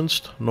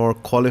licensed nor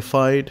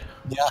qualified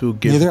to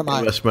give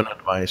investment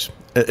advice.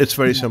 It's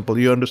very simple.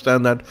 You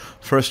understand that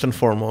first and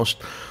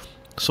foremost.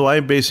 So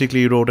I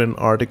basically wrote an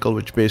article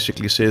which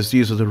basically says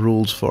these are the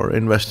rules for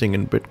investing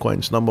in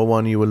Bitcoins. Number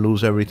one, you will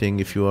lose everything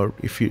if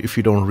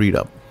you don't read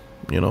up.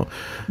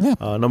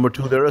 Number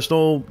two, there's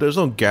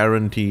no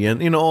guarantee,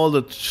 and all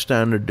the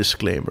standard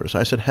disclaimers.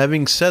 I said,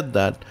 having said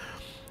that,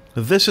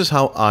 this is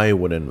how I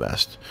would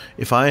invest.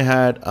 If I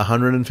had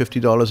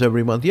 $150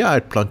 every month,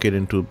 I'd plunk it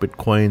into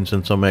Bitcoins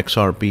and some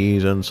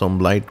XRPs and some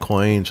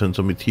Litecoins and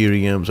some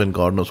Ethereums and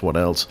God knows what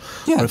else.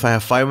 Or if I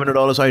have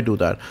 $500, I do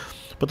that.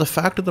 But the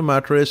fact of the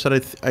matter is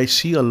that I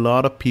see a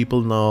lot of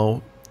people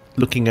now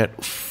looking at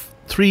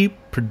three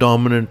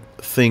predominant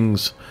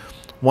things.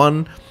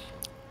 One,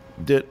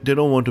 they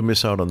don't want to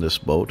miss out on this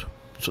boat.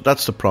 So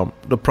that's the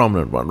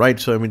prominent one, right?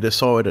 So, they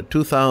saw it at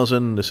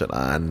 2,000. They said,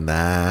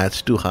 nah,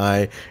 it's too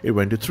high. It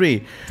went to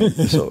 3.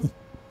 So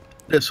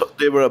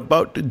they were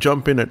about to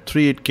jump in at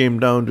 3. It came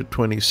down to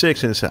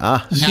 26. And they said,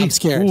 now I'm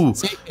scared.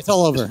 See, it's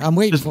all over. I'm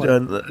waiting for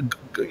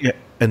it.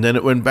 And then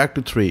it went back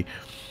to 3.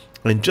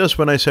 And just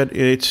when I said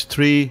it's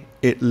 3,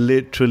 it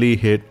literally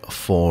hit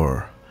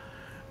 4.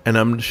 And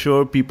I'm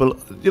sure people,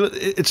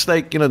 it's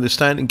like, they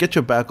stand and get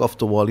your back off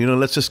the wall.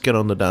 Let's just get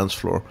on the dance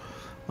floor.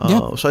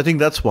 So I think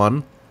that's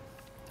one.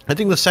 I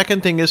think the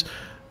second thing is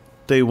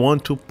they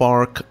want to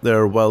park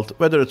their wealth,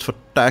 whether it's for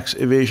tax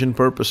evasion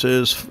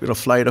purposes,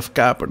 flight of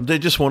capital. They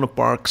just want to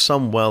park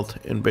some wealth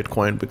in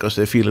Bitcoin because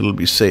they feel it'll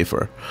be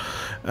safer.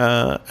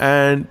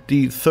 And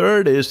the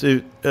third is,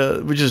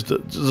 which is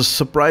the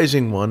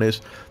surprising one, is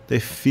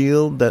they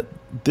feel that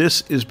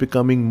this is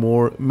becoming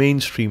more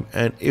mainstream.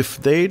 And if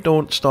they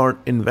don't start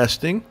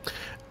investing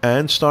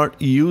and start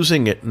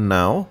using it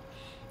now,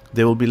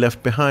 they will be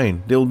left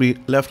behind. They will be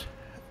left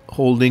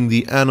holding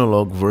the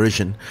analog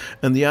version.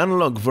 And the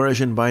analog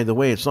version, by the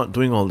way, it's not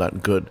doing all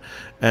that good.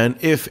 And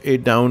if a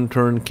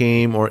downturn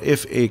came, or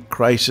if a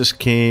crisis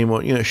came,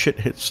 or shit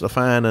hits the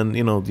fan and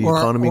the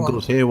economy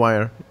goes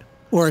haywire,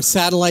 or a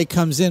satellite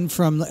comes in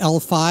from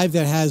L5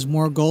 that has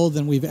more gold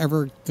than we've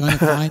ever going to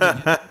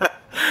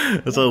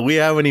find. So we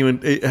haven't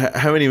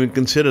even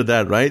considered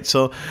that, right?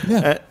 So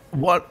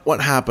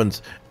what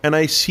happens? And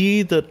I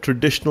see the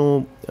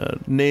traditional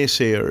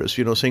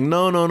naysayers, saying,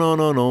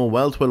 no,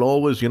 wealth will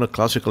always,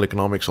 classical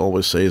economics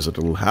always says that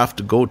it will have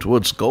to go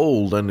towards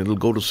gold and it'll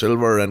go to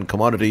silver and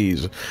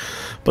commodities.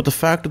 But the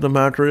fact of the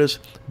matter is,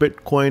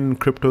 Bitcoin and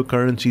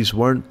cryptocurrencies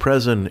weren't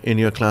present in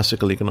your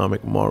classical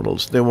economic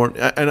models. They weren't.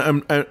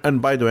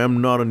 And by the way,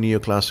 I'm not a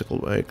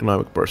neoclassical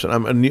economic person.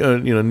 I'm a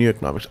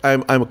neo-economics.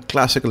 I'm a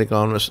classical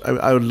economist.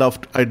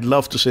 I'd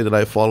love to say that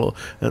I follow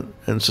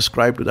and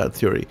subscribe to that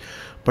theory.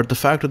 But the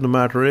fact of the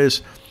matter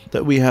is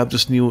that we have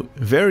this new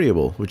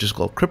variable, which is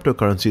called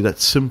cryptocurrency, that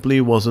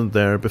simply wasn't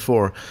there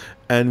before.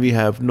 And we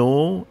have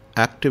no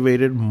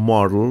activated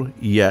model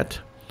yet,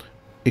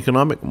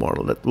 economic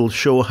model, that will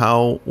show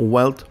how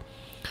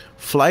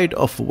flight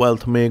of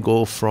wealth may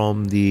go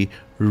from the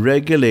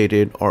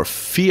regulated or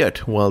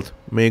fiat wealth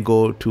may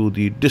go to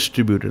the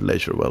distributed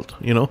ledger wealth,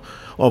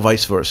 or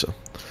vice versa.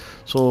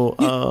 So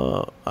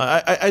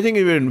I think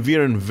we're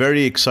in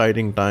very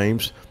exciting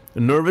times,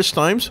 nervous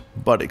times,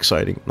 but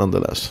exciting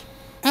nonetheless.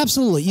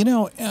 Absolutely.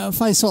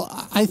 Faisal,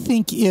 I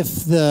think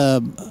if the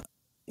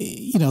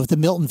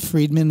Milton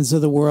Friedmans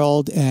of the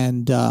world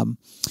and,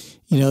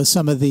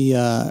 some of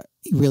the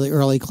really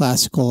early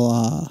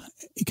classical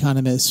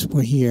economists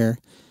were here,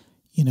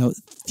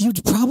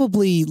 you'd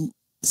probably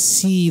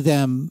see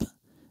them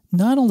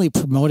not only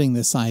promoting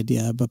this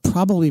idea, but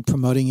probably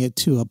promoting it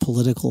to a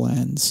political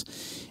ends.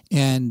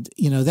 And,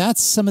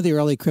 that's some of the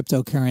early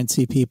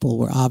cryptocurrency people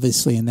were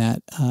obviously in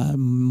that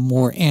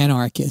more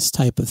anarchist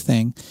type of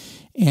thing.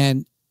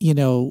 And,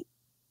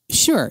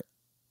 sure,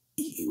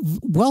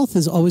 wealth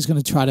is always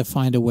going to try to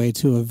find a way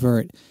to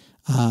avert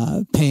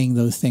paying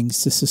those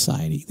things to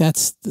society.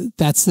 That's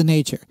the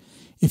nature.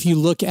 If you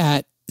look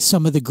at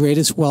some of the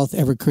greatest wealth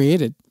ever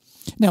created,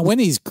 now, when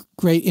these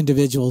great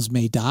individuals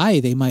may die,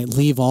 they might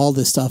leave all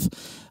this stuff,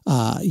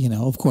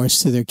 of course,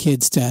 to their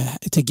kids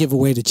to give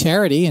away to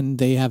charity, and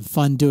they have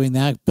fun doing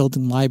that,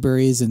 building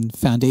libraries and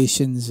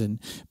foundations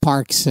and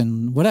parks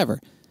and whatever.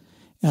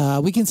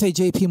 We can say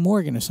J.P.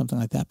 Morgan or something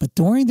like that. But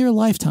during their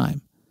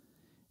lifetime,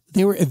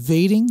 they were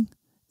evading,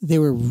 they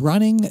were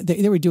running,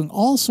 they were doing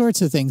all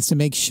sorts of things to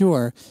make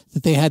sure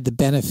that they had the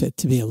benefit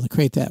to be able to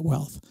create that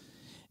wealth.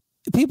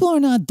 People are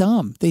not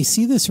dumb. They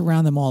see this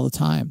around them all the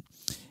time.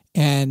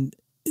 And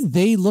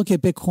they look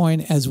at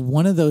Bitcoin as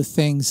one of those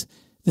things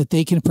that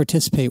they can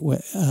participate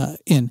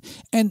in,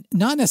 and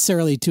not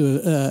necessarily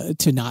to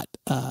not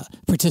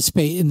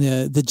participate in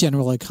the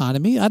general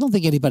economy. I don't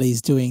think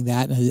anybody's doing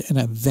that in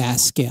a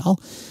vast scale.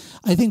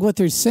 I think what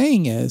they're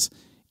saying is,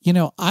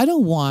 I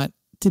don't want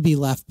to be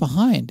left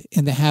behind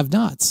in the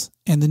have-nots,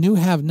 and the new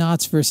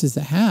have-nots versus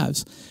the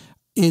haves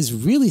is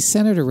really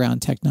centered around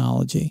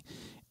technology,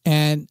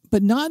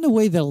 but not in a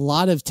way that a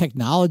lot of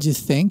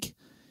technologists think.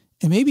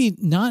 And maybe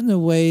not in a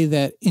way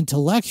that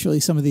intellectually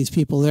some of these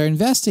people that are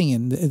investing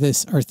in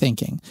this are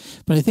thinking.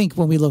 But I think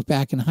when we look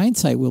back in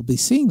hindsight, we'll be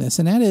seeing this.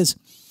 And that is,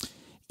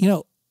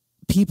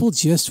 people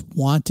just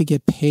want to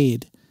get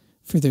paid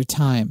for their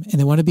time. And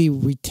they want to be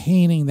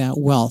retaining that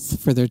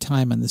wealth for their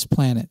time on this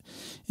planet.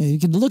 And you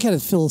can look at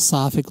it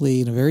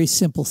philosophically in a very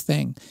simple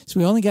thing. So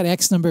we only got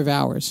X number of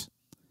hours.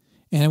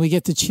 And we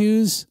get to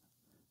choose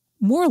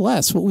more or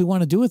less what we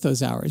want to do with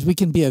those hours. We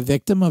can be a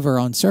victim of our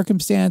own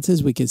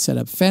circumstances. We can set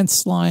up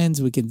fence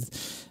lines. We can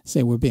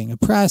say we're being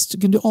oppressed.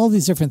 We can do all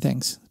these different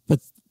things. But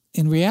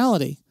in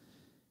reality,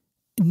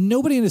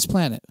 nobody on this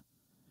planet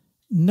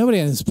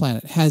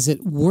has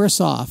it worse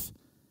off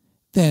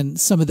than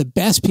some of the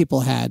best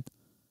people had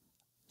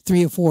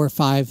 3 or 4 or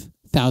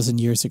 5,000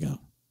 years ago.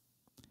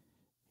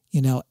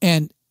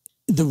 And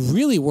the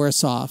really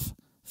worse off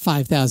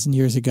 5,000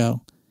 years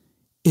ago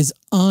is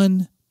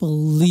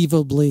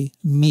unbelievably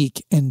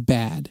meek and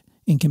bad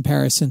in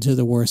comparison to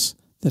the worst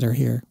that are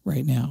here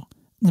right now,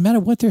 no matter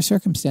what their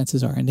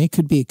circumstances are. And they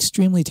could be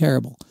extremely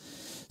terrible.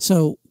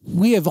 So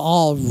we have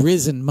all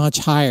risen much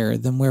higher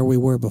than where we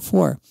were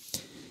before.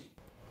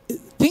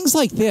 Things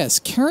like this,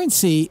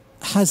 currency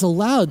has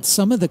allowed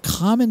some of the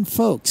common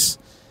folks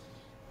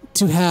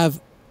to have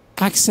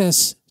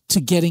access to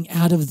getting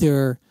out of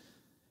their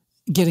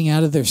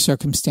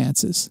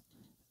circumstances.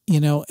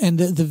 And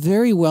the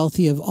very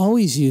wealthy have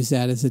always used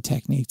that as a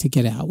technique to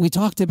get out. We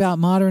talked about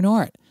modern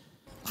art.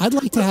 I'd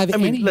like to have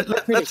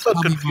let's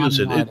not confuse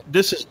it.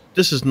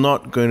 This is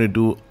not going to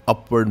do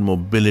upward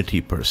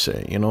mobility per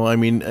se.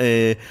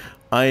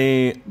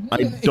 I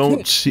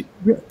don't see.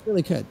 It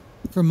really could.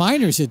 For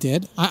miners, it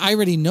did. I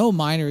already know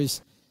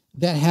miners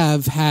that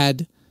have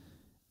had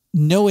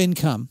no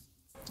income.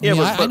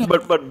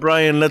 But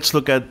Brian, let's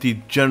look at the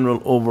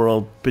general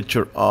overall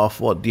picture of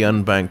what the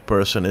unbanked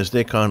person is.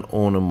 They can't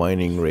own a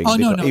mining rig. So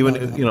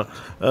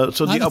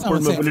the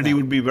upward mobility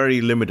would be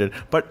very limited.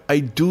 But I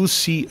do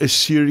see a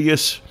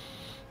serious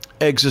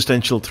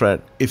existential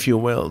threat, if you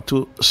will,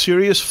 to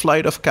serious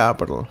flight of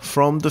capital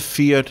from the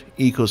fiat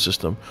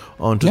ecosystem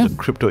onto the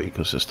crypto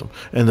ecosystem.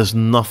 And there's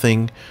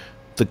nothing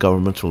the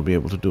governments will be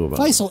able to do about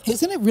it. Faisal,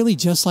 isn't it really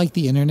just like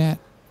the internet?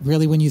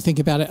 Really, when you think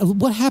about it,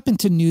 what happened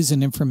to news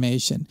and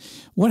information?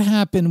 What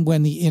happened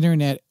when the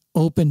internet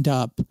opened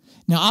up?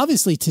 Now,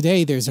 obviously,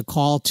 today there's a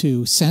call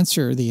to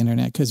censor the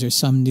internet because there's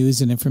some news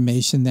and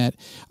information that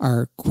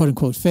are quote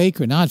unquote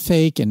fake or not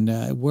fake.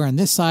 And we're on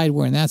this side,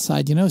 we're on that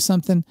side. You know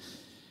something?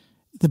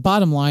 The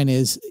bottom line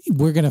is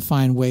we're going to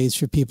find ways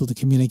for people to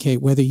communicate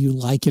whether you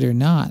like it or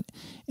not.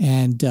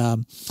 And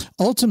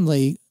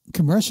ultimately,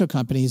 commercial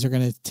companies are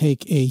going to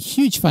take a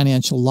huge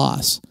financial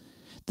loss.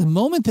 The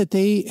moment that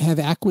they have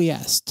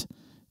acquiesced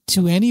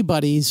to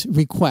anybody's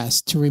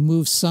request to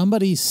remove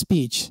somebody's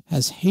speech,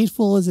 as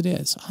hateful as it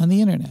is, on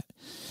the internet,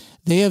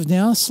 They have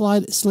now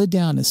slid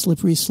down a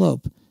slippery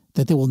slope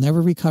that they will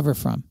never recover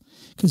from.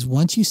 Because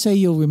once you say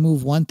you'll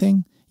remove one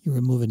thing, you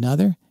remove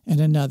another and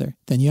another.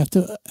 Then you have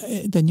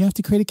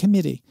to create a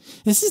committee.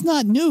 This is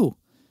not new.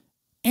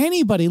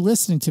 Anybody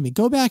listening to me,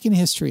 go back in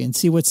history and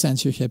see what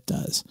censorship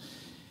does.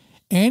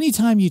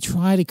 Anytime you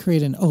try to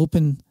create an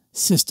open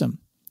system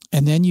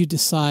and then you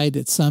decide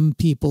that some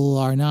people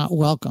are not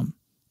welcome,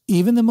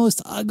 even the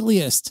most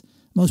ugliest,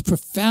 most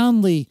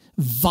profoundly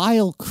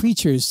vile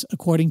creatures,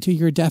 according to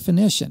your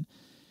definition,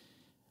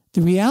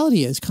 the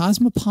reality is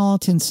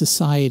cosmopolitan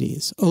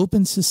societies,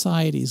 open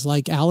societies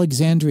like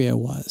Alexandria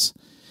was.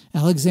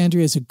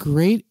 Alexandria is a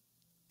great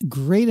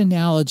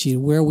analogy to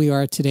where we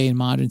are today in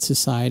modern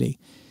society.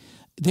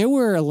 They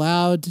were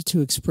allowed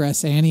to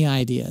express any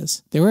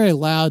ideas. They were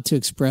allowed to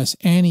express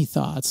any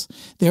thoughts.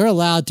 They were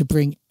allowed to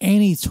bring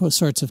any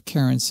sorts of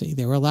currency.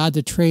 They were allowed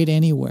to trade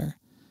anywhere.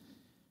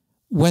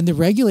 When the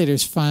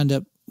regulators wound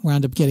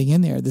up getting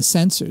in there, the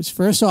censors,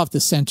 first off, the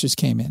censors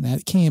came in.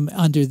 That came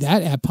under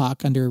that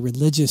epoch, under a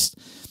religious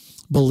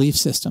belief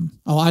system.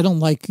 Oh, I don't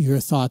like your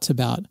thoughts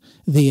about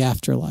the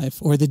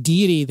afterlife or the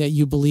deity that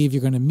you believe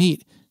you're going to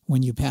meet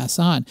when you pass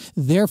on.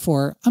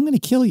 Therefore, I'm going to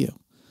kill you.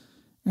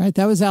 Right?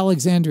 That was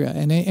Alexandria,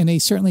 and they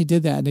certainly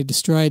did that. And they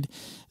destroyed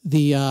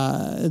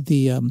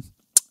the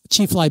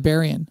chief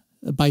librarian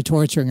by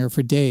torturing her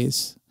for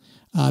days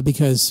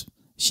because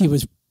she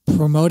was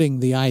promoting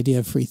the idea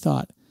of free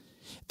thought.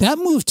 That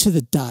moved to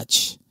the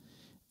Dutch.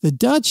 The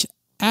Dutch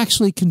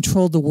actually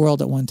controlled the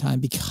world at one time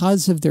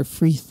because of their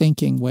free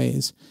thinking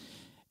ways.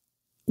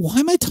 Why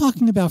am I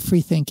talking about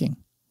free thinking?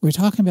 We're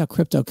talking about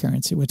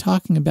cryptocurrency. We're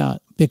talking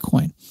about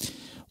Bitcoin.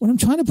 What I'm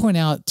trying to point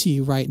out to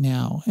you right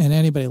now, and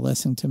anybody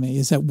listening to me,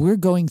 is that we're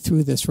going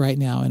through this right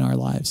now in our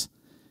lives.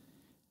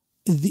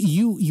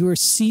 You are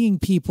seeing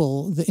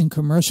people in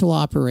commercial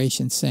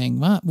operations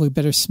saying, well, we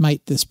better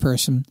smite this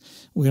person.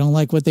 We don't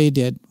like what they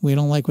did. We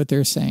don't like what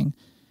they're saying.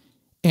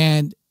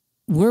 And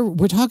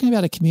we're talking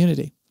about a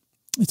community.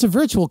 It's a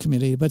virtual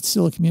community, but it's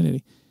still a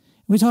community.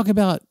 We talk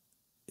about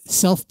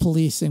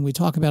self-policing. We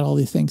talk about all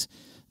these things.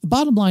 The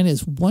bottom line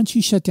is, once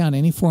you shut down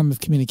any form of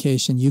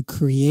communication, you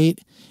create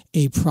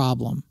a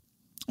problem.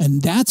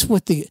 And that's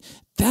what the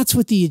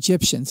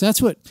Egyptians, that's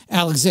what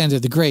Alexander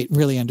the Great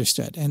really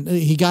understood. And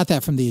he got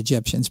that from the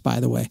Egyptians, by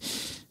the way.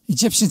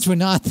 Egyptians were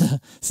not the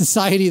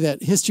society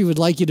that history would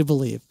like you to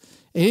believe.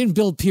 They didn't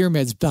build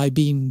pyramids by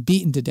being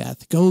beaten to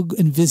death. Go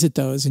and visit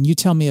those, and you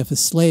tell me if a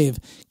slave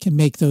can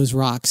make those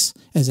rocks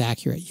as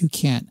accurate. You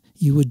can't.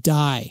 You would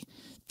die.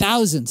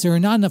 Thousands. There are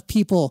not enough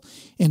people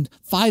in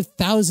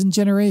 5,000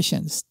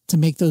 generations to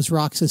make those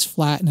rocks as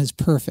flat and as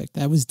perfect.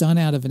 That was done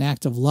out of an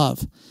act of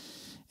love.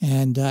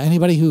 And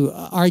anybody who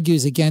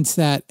argues against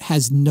that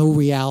has no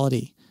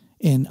reality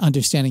in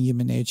understanding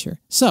human nature.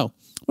 So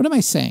what am I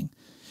saying?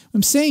 What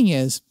I'm saying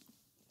is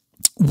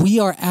we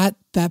are at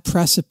that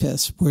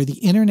precipice where the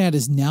internet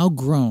is now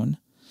grown.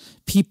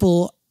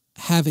 People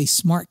have a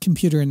smart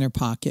computer in their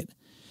pocket.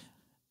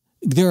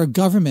 There are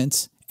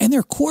governments and there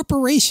are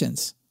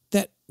corporations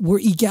that were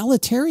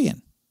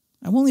egalitarian.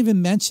 I won't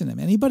even mention them.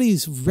 Anybody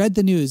who's read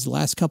the news the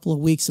last couple of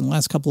weeks and the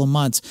last couple of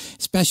months,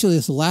 especially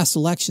this last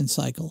election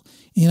cycle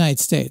in the United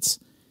States,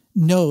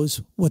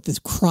 knows what the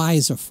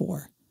cries are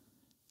for.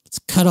 Let's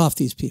cut off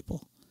these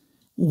people.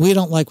 We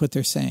don't like what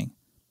they're saying.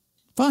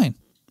 Fine.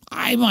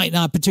 I might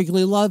not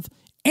particularly love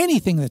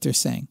anything that they're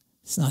saying.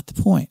 It's not the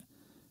point.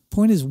 The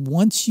point is,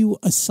 once you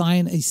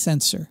assign a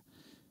censor,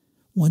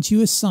 once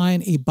you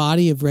assign a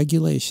body of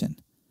regulation,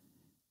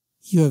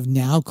 you have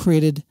now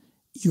created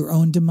your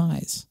own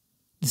demise.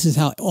 This is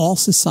how all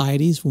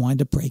societies wind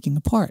up breaking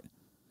apart.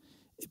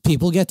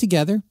 People get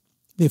together,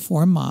 they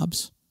form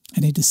mobs,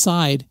 and they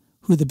decide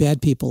who the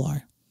bad people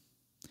are.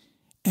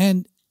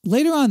 And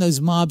later on,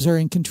 those mobs are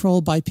in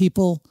control by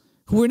people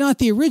who are not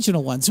the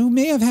original ones, who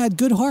may have had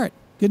good heart,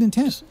 good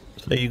intent.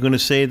 So you're going to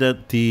say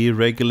that the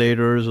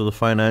regulators or the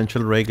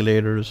financial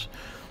regulators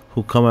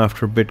who come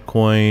after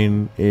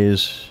Bitcoin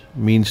is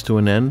means to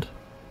an end?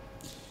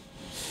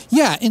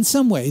 Yeah, in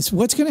some ways.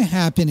 What's going to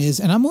happen is,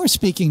 and I'm more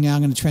speaking now,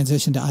 I'm going to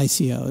transition to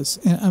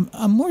ICOs, and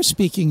I'm more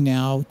speaking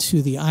now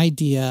to the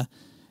idea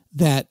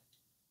that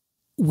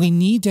we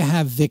need to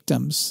have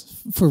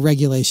victims for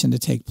regulation to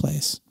take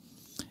place.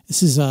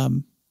 This is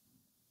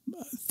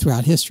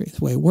throughout history,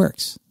 the way it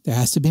works. There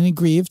has to be an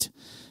aggrieved,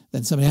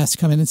 then somebody has to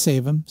come in and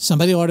save them.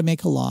 Somebody ought to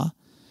make a law,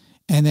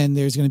 and then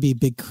there's going to be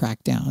big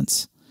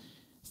crackdowns.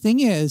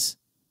 Thing is,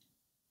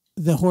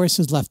 the horse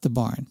has left the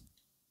barn.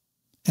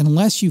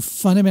 Unless you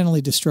fundamentally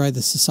destroy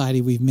the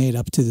society we've made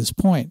up to this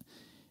point,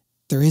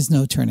 there is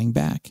no turning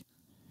back.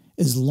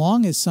 As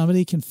long as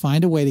somebody can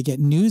find a way to get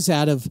news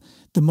out of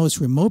the most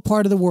remote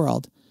part of the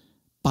world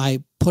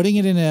by putting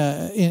it in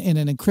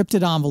an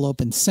encrypted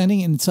envelope and sending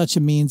it in such a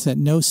means that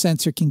no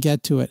censor can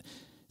get to it,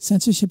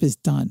 censorship is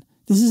done.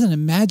 This is an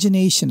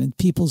imagination in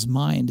people's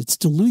mind. It's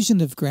delusion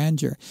of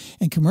grandeur.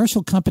 And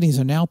commercial companies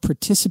are now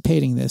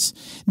participating in this,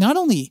 not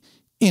only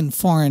in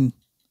foreign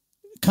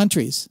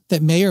countries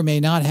that may or may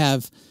not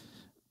have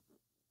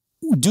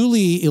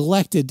duly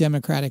elected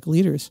democratic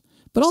leaders,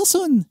 but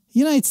also in the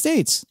United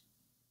States.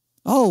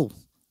 Oh,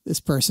 this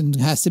person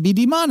has to be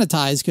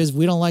demonetized because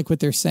we don't like what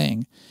they're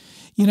saying.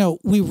 You know,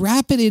 we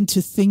wrap it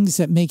into things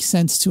that make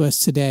sense to us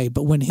today.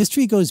 But when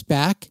history goes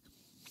back,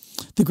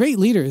 the great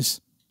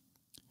leaders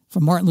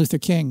from Martin Luther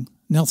King,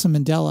 Nelson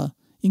Mandela,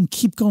 you can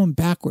keep going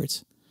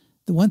backwards.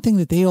 The one thing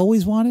that they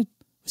always wanted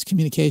was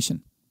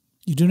communication.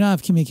 You do not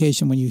have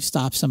communication when you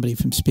stop somebody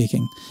from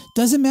speaking.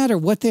 Doesn't matter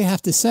what they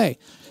have to say.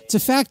 It's a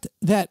fact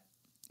that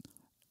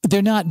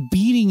they're not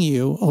beating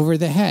you over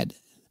the head.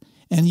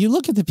 And you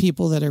look at the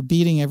people that are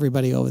beating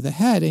everybody over the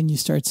head and you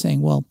start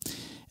saying, well,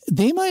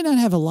 they might not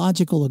have a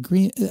logical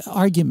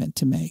argument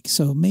to make.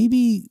 So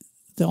maybe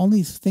the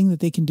only thing that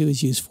they can do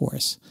is use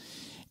force.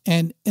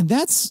 And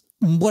that's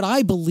what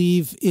I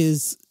believe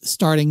is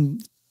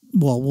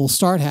will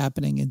start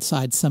happening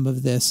inside some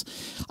of this.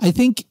 I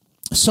think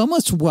so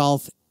much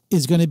wealth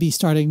is going to be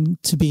starting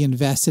to be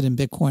invested in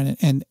Bitcoin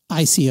and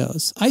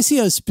ICOs.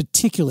 ICOs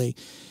particularly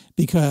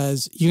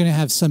because you're going to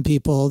have some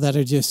people that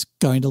are just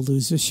going to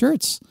lose their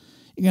shirts.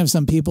 You're going to have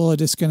some people who are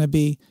just going to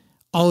be,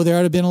 oh, there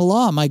would have been a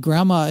law. My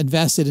grandma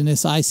invested in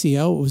this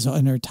ICO. It was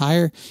in her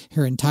entire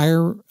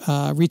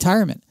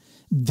retirement.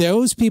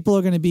 Those people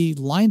are going to be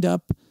lined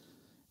up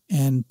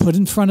and put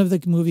in front of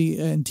the movie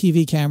and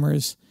TV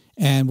cameras,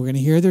 and we're going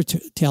to hear their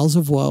tales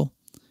of woe,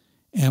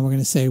 and we're going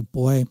to say,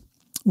 boy,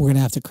 we're going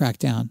to have to crack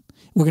down.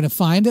 We're going to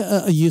find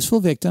a useful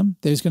victim.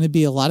 There's going to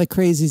be a lot of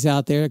crazies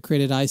out there that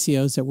created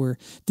ICOs that were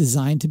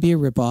designed to be a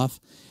ripoff,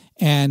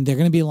 and they're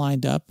going to be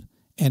lined up,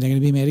 and they're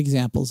going to be made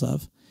examples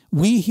of.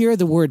 We hear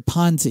the word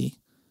Ponzi.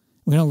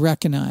 We don't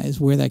recognize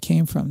where that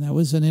came from. That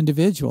was an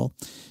individual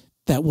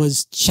that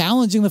was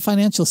challenging the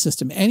financial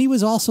system, and he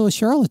was also a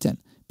charlatan.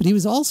 But he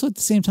was also at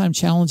the same time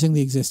challenging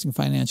the existing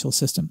financial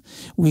system.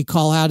 We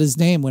call out his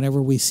name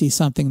whenever we see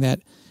something that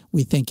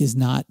we think is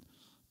not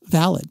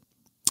valid.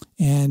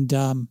 And,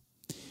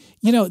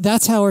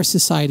 that's how our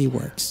society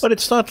works. But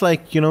it's not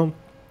like,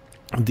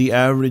 the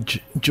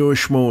average Joe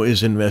Schmo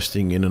is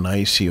investing in an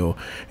ICO.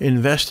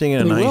 Investing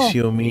in an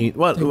ICO means,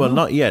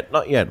 not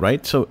yet,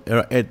 right? So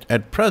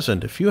at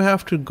present, if you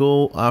have to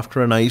go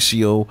after an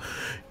ICO,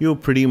 you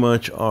pretty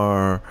much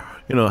are,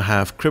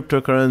 have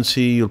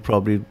cryptocurrency. You'll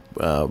probably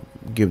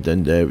give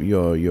them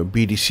your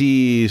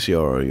BTCs,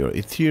 your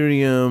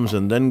Ethereums,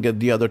 and then get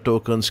the other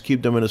tokens,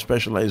 keep them in a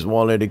specialized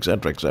wallet,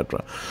 etc.,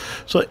 etc.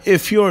 So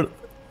if you're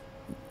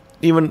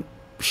even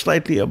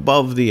slightly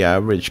above the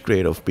average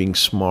grade of being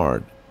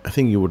smart, I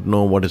think you would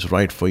know what is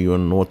right for you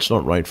and what's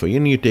not right for you,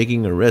 and you're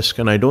taking a risk.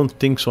 And I don't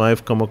think so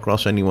I've come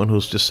across anyone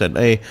who's just said,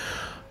 hey,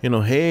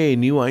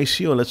 new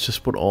ICO, let's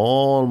just put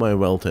all my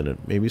wealth in it.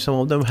 Maybe some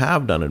of them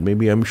have done it.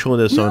 Maybe I'm sure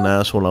there's an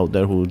asshole out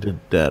there who did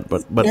that.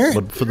 But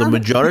for the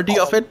majority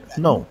of it,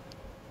 no.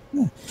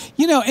 We've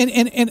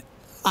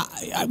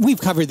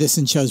covered this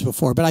in shows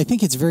before, but I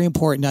think it's very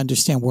important to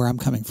understand where I'm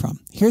coming from.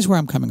 Here's where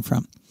I'm coming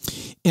from.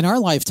 In our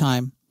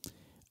lifetime,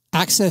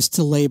 access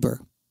to labor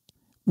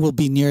will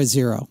be near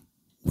zero.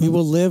 We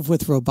will live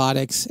with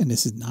robotics, and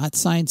this is not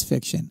science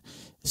fiction,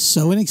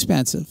 so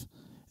inexpensive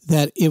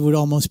that it would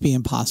almost be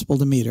impossible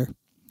to meter.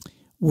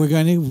 We're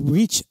going to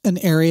reach an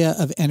area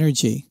of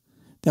energy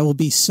that will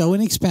be so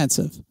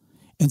inexpensive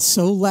and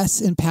so less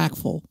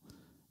impactful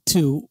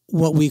to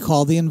what we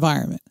call the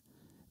environment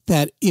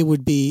that it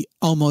would be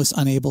almost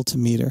unable to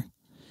meter.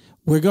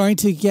 We're going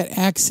to get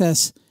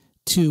access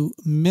to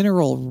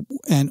mineral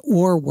and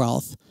ore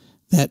wealth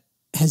that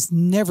has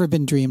never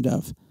been dreamed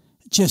of,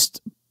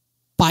 just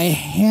by a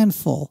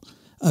handful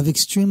of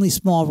extremely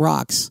small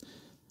rocks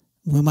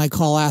we might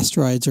call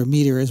asteroids or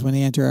meteors when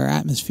they enter our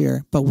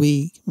atmosphere, but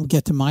we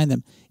get to mine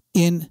them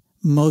in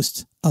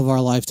most of our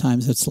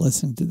lifetimes that's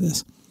listening to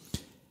this.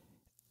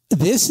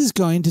 This is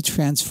going to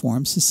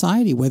transform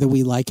society, whether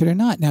we like it or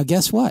not. Now,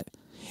 guess what?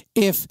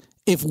 If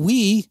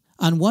we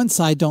on one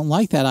side don't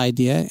like that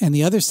idea and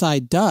the other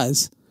side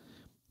does,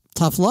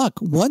 tough luck.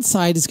 One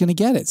side is going to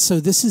get it. So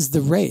this is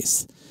the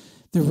race.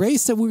 The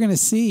race that we're going to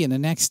see in the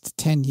next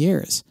 10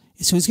 years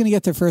is who's going to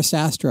get their first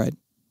asteroid.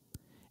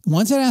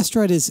 Once that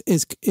asteroid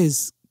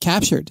is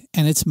captured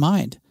and it's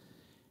mined,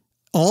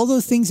 all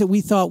those things that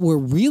we thought were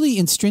really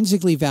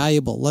intrinsically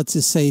valuable, let's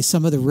just say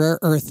some of the rare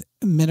earth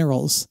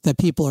minerals that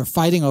people are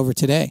fighting over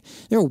today,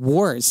 there are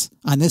wars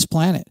on this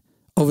planet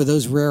over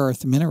those rare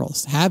earth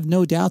minerals. Have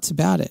no doubts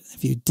about it.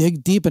 If you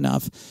dig deep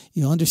enough,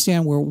 you'll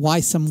understand why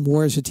some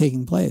wars are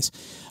taking place.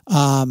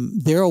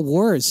 There are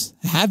wars,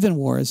 have been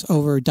wars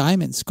over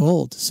diamonds,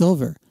 gold,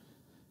 silver,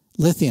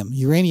 lithium,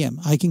 uranium.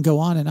 I can go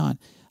on and on.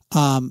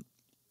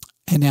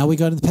 And now we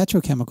go to the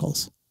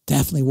petrochemicals.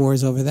 Definitely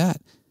wars over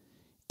that.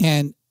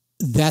 And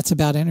that's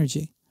about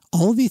energy.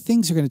 All of these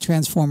things are going to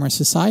transform our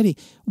society,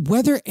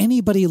 whether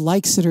anybody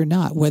likes it or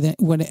not, whether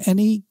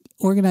any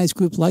organized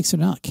group likes it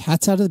or not.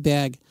 Cat's out of the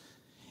bag,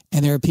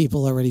 and there are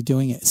people already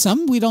doing it.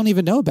 Some we don't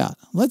even know about.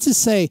 Let's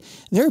just say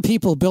there are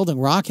people building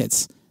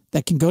rockets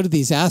that can go to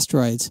these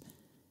asteroids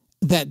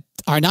that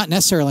are not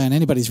necessarily on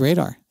anybody's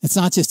radar. It's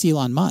not just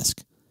Elon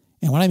Musk.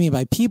 And what I mean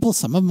by people,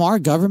 some of them are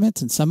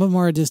governments and some of them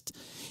are just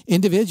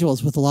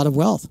individuals with a lot of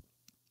wealth.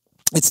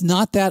 It's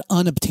not that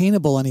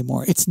unobtainable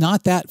anymore. It's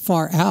not that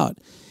far out.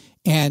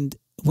 And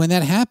when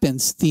that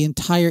happens, the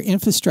entire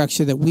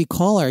infrastructure that we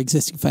call our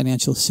existing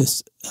financial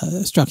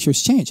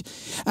structures change.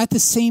 At the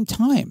same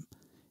time,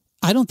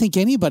 I don't think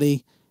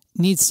anybody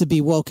needs to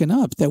be woken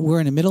up that we're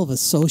in the middle of a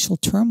social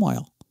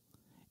turmoil.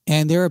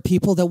 And there are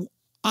people that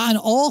on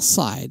all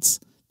sides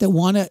that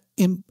want to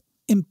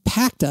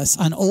impact us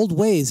on old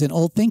ways and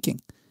old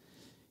thinking.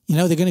 You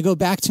know, they're going to go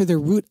back to their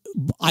root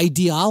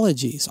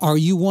ideologies. Are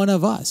you one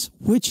of us?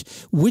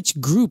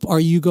 Which group are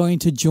you going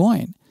to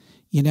join?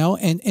 You know,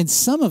 and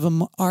some of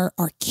them are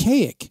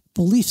archaic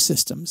belief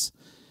systems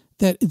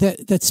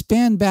that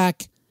span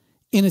back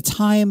in a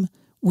time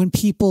when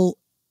people,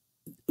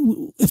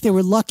 if they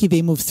were lucky,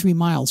 they moved 3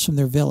 miles from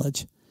their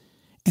village.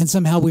 And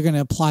somehow we're going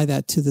to apply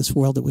that to this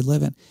world that we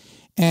live in.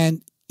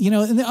 And, you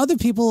know, and the other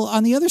people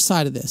on the other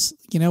side of this,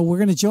 you know, we're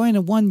going to join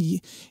one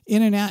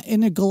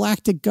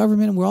intergalactic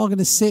government, and we're all going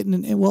to sit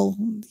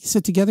and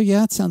sit together.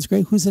 Yeah, that sounds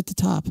great. Who's at the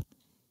top?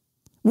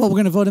 Well, we're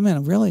going to vote him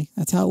in. Really?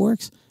 That's how it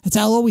works? That's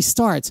how it always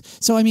starts.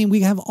 So, I mean,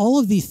 we have all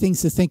of these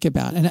things to think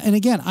about. And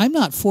again, I'm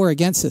not for or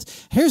against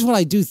this. Here's what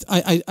I do.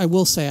 I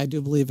will say I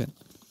do believe in.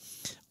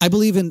 I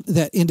believe in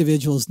that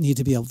individuals need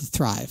to be able to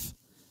thrive.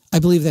 I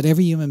believe that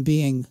every human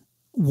being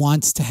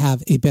wants to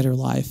have a better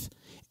life.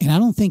 And I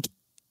don't think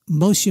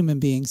most human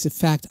beings, in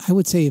fact, I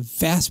would say a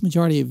vast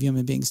majority of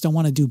human beings don't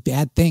want to do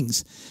bad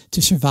things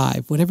to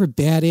survive, whatever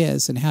bad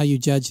is and how you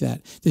judge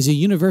that. There's a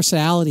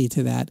universality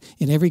to that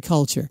in every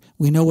culture.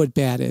 We know what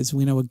bad is.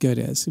 We know what good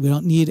is. We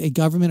don't need a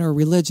government or a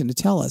religion to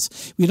tell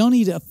us. We don't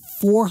need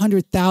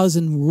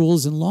 400,000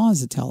 rules and laws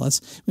to tell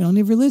us. We don't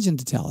need religion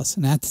to tell us.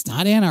 And that's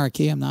not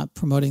anarchy. I'm not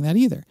promoting that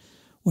either.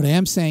 What I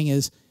am saying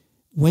is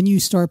when you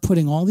start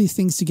putting all these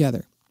things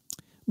together,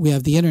 we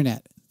have the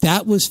internet.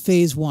 That was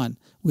phase one.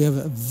 We have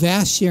a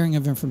vast sharing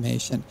of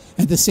information.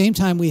 At the same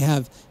time, we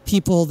have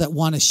people that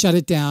want to shut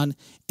it down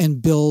and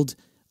build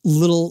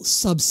little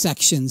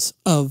subsections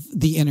of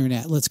the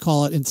internet. Let's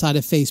call it inside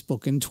of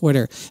Facebook and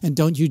Twitter. And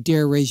don't you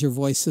dare raise your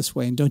voice this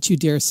way. And don't you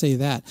dare say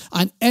that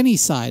on any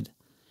side.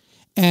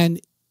 And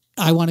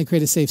I want to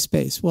create a safe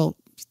space. Well,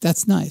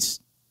 that's nice.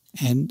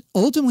 And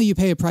ultimately, you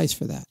pay a price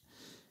for that.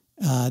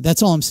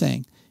 That's all I'm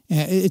saying.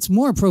 It's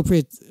more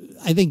appropriate,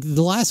 I think,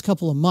 the last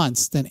couple of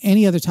months than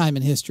any other time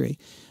in history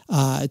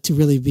to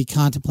really be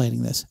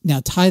contemplating this.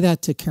 Now, tie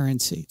that to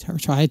currency.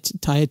 Tie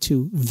it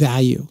to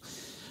value.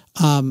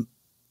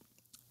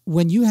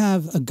 When you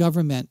have a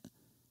government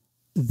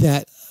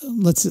that,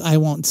 I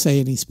won't say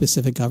any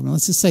specific government,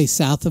 let's just say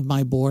south of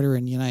my border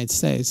in the United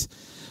States,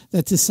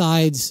 that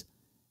decides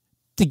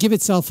to give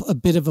itself a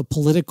bit of a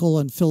political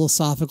and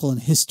philosophical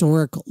and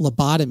historic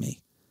lobotomy.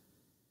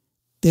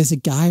 There's a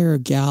guy or a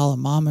gal, a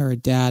mom or a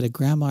dad, a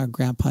grandma or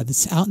grandpa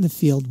that's out in the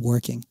field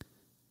working.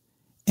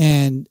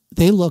 And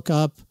they look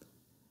up,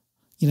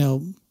 you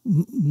know,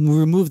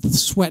 remove the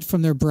sweat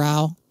from their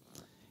brow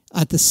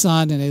at the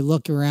sun, and they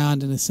look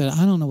around and they said,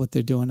 I don't know what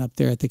they're doing up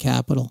there at the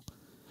Capitol.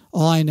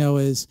 All I know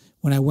is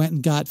when I went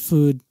and got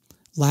food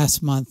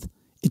last month,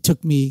 it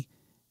took me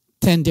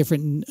 10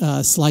 different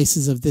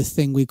slices of this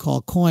thing we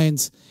call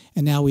coins,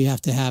 and now we have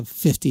to have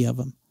 50 of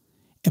them.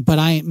 But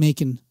I ain't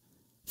making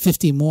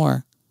 50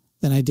 more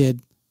than I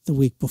did the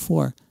week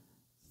before.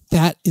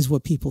 That is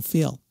what people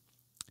feel.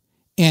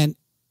 And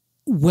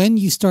when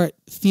you start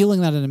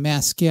feeling that on a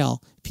mass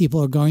scale,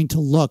 people are going to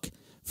look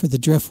for the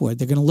driftwood.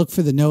 They're going to look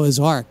for the Noah's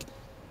Ark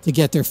to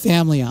get their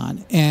family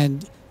on.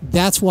 And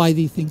that's why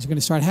these things are going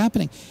to start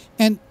happening.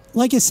 And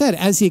like I said,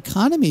 as the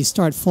economies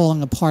start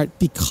falling apart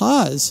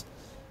because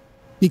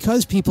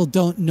people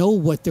don't know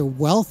what their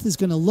wealth is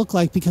going to look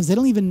like, because they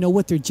don't even know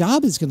what their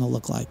job is going to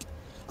look like.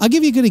 I'll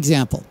give you a good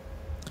example.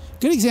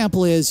 Good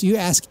example is you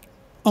ask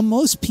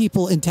most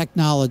people in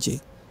technology,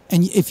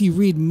 and if you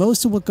read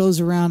most of what goes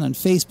around on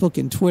Facebook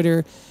and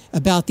Twitter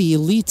about the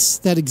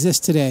elites that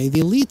exist today,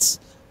 the elites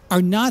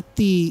are not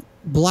the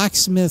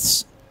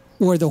blacksmiths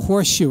or the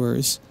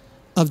horseshoers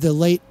of the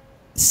late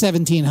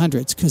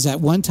 1700s, because at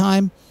one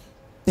time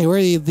they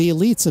were the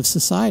elites of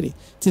society.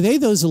 Today,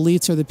 those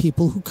elites are the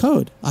people who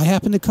code. I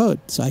happen to code,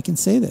 so I can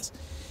say this.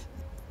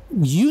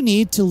 You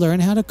need to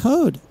learn how to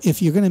code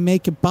if you're going to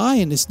make it by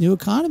in this new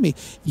economy.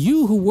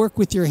 You who work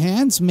with your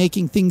hands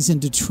making things in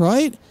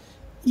Detroit,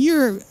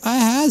 you're a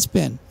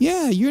has-been.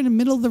 Yeah, you're in the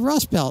middle of the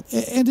Rust Belt.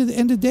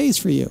 End of days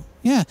for you.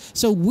 Yeah,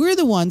 so we're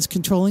the ones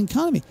controlling the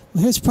economy.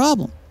 Well, here's the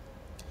problem.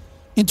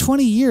 In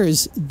 20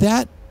 years,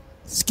 that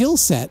skill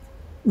set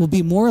will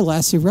be more or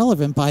less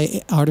irrelevant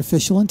by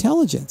artificial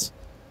intelligence.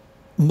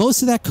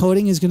 Most of that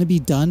coding is going to be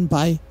done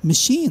by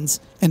machines,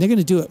 and they're going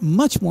to do it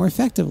much more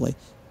effectively.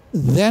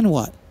 Then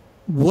what?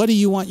 What do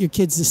you want your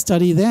kids to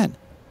study then?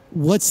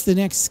 What's the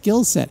next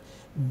skill set?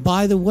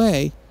 By the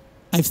way,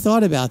 I've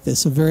thought about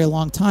this a very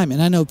long time, and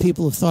I know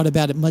people have thought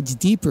about it much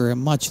deeper and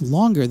much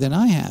longer than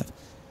I have.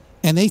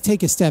 And they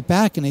take a step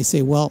back and they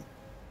say, well,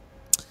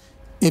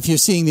 if you're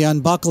seeing the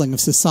unbuckling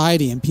of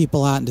society and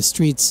people out in the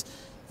streets,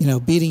 you know,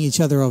 beating each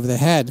other over the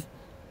head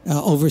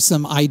over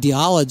some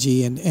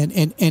ideology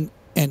and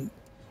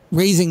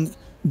raising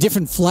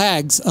different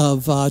flags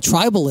of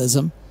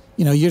tribalism,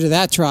 you know, you're to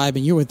that tribe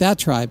and you're with that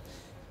tribe.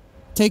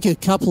 take a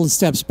couple of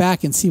steps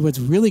back and see what's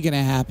really going to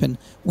happen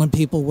when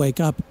people wake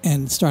up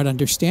and start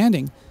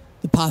understanding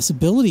the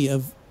possibility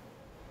of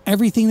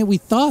everything that we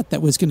thought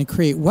that was going to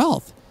create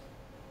wealth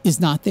is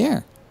not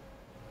there.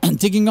 And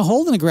digging a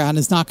hole in the ground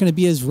is not going to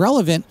be as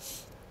relevant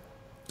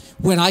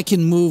when I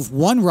can move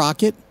one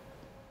rocket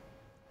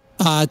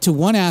to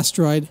one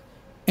asteroid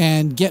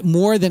and get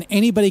more than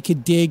anybody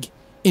could dig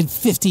in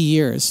 50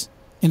 years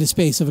in the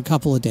space of a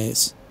couple of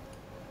days,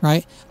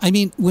 right? I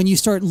mean, when you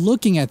start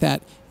looking at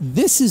that,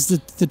 this is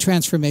the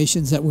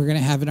transformations that we're going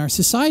to have in our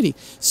society.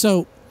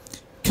 So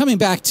coming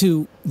back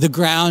to the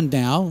ground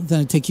now, then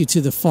I take you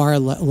to the far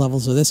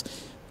levels of this.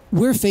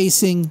 We're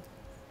facing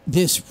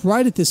this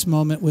right at this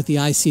moment with the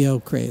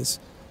ICO craze.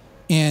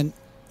 And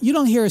you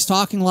don't hear us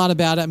talking a lot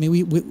about it. I mean,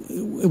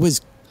 it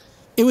was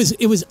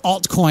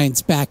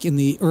altcoins back in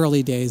the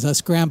early days.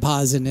 Us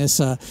grandpas in this,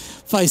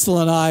 Faisal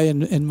and I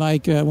and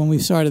Mike, when we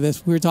started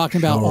this, we were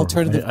talking about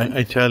alternative.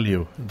 I tell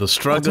you, the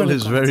struggle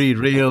is very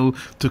real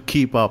to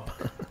keep up.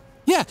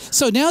 Yeah.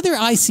 So now they're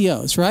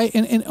ICOs, right?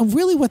 And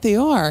really what they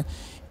are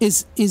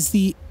is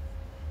the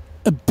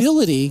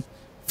ability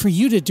for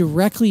you to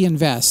directly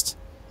invest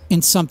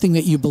in something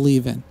that you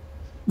believe in,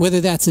 whether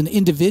that's an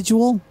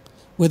individual,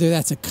 whether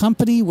that's a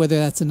company, whether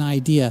that's an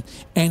idea.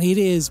 And it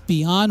is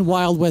beyond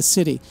Wild West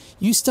City.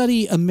 You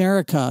study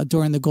America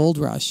during the gold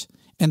rush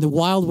and the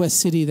Wild West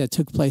City that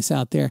took place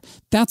out there.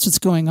 That's what's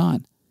going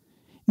on.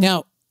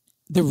 Now,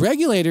 the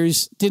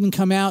regulators didn't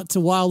come out to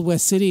Wild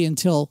West City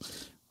until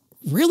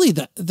really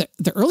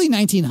the early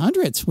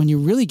 1900s, when you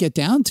really get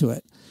down to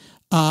it.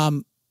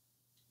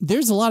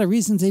 There's a lot of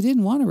reasons they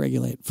didn't want to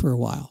regulate for a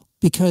while,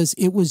 because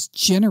it was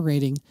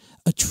generating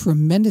a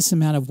tremendous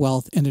amount of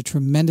wealth and a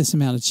tremendous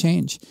amount of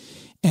change.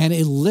 And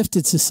it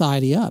lifted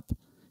society up.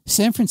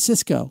 San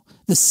Francisco,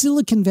 the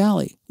Silicon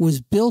Valley,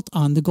 was built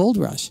on the gold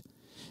rush.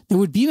 There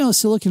would be no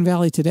Silicon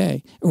Valley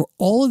today, or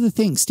all of the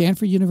things,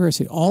 Stanford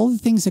University, all of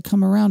the things that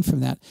come around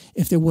from that,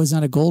 if there was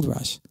not a gold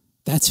rush.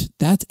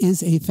 That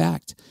is a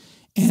fact.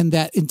 And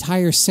that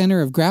entire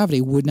center of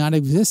gravity would not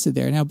have existed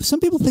there. Now, some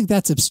people think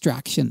that's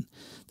abstraction.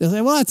 They'll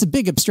say, well, it's a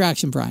big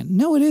abstraction, Brian.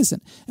 No, it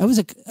isn't. It was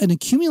an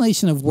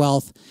accumulation of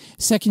wealth.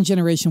 Second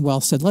generation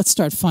wealth said, let's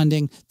start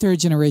funding. Third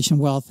generation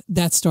wealth,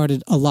 that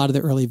started a lot of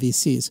the early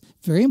VCs.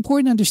 Very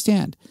important to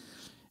understand.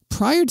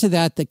 Prior to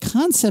that, the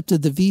concept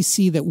of the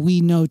VC that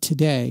we know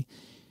today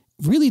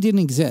really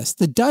didn't exist.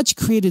 The Dutch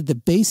created the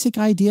basic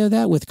idea of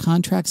that with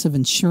contracts of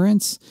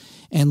insurance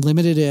and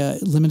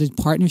limited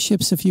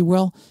partnerships, if you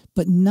will,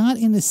 but not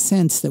in the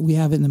sense that we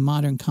have in the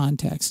modern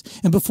context.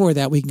 And before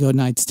that, we can go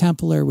Knights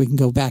Templar, we can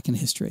go back in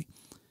history.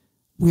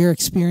 We're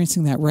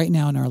experiencing that right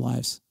now in our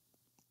lives.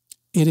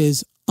 It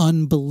is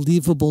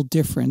unbelievable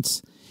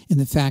difference in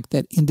the fact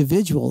that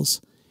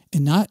individuals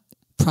and not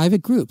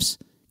private groups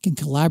can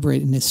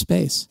collaborate in this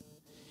space.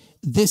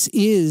 This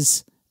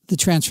is the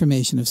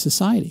transformation of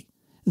society.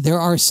 There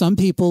are some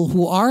people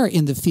who are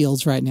in the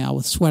fields right now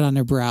with sweat on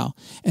their brow,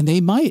 and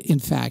they might, in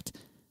fact,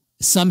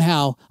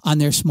 somehow on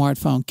their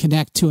smartphone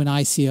connect to an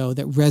ICO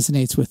that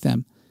resonates with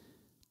them.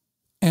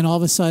 And all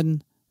of a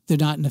sudden, they're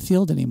not in the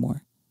field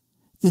anymore.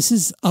 This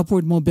is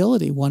upward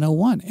mobility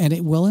 101, and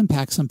it will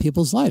impact some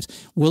people's lives.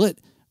 Will it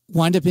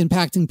wind up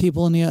impacting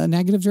people in a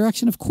negative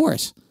direction? Of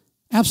course.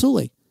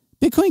 Absolutely.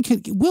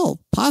 Bitcoin will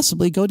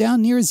possibly go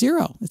down near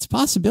zero. It's a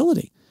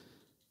possibility.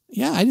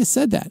 Yeah, I just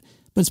said that.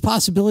 But it's a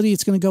possibility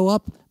it's going to go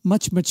up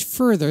much, much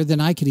further than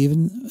I could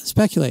even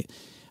speculate.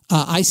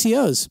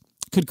 ICOs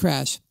could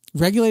crash.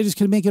 Regulators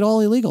could make it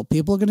all illegal.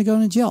 People are going to go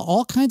into jail.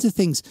 All kinds of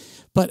things.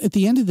 But at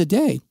the end of the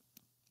day,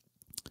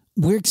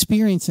 we're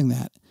experiencing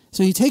that.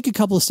 So you take a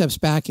couple of steps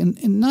back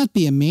and not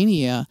be a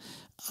mania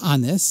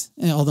on this,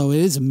 although it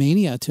is a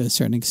mania to a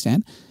certain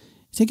extent.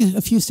 Take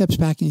a few steps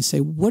back and you say,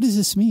 what does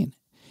this mean?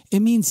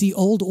 It means the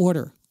old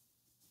order,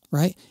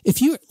 right?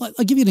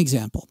 I'll give you an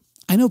example.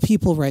 I know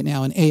people right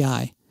now in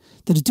AI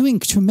that are doing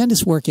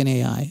tremendous work in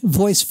AI,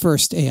 voice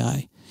first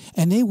AI.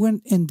 And they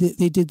went and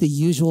they did the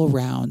usual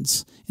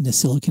rounds in the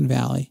Silicon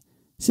Valley.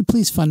 They said,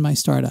 please fund my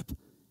startup.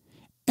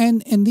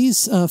 And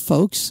these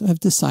folks have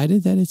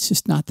decided that it's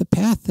just not the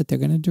path that they're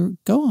going to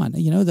go on.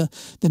 You know, the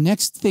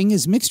next thing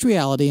is mixed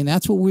reality, and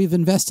that's what we've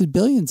invested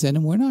billions in,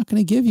 and we're not going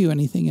to give you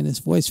anything in this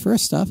voice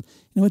first stuff. You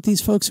know what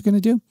these folks are going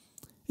to do?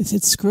 They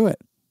said, screw it.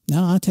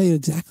 No, I'll tell you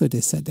exactly what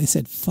they said. They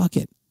said, fuck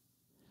it.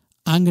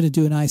 I'm going to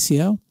do an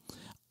ICO.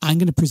 I'm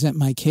going to present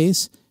my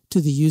case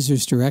to the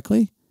users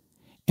directly,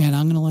 and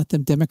I'm going to let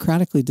them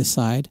democratically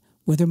decide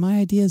whether my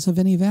idea is of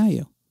any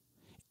value.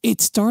 It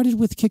started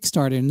with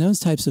Kickstarter and those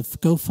types of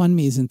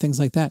GoFundMes and things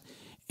like that,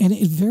 and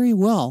it very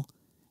well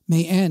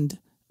may end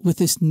with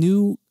this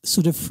new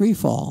sort of free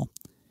fall.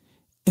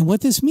 And what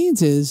this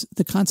means is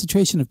the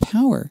concentration of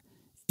power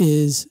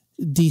is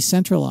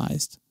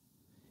decentralized.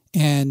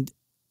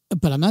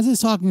 But I'm not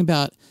just talking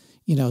about,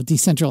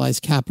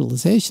 decentralized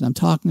capitalization. I'm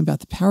talking about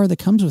the power that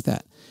comes with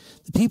that.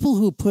 The people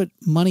who put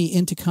money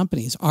into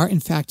companies are, in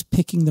fact,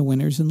 picking the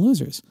winners and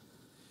losers.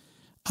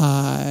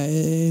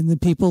 And the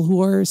people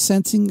who are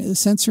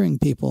censoring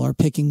people are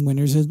picking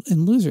winners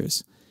and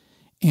losers.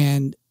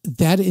 And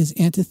that is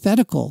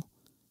antithetical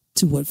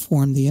to what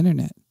formed the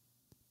internet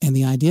and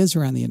the ideas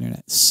around the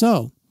internet.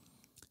 So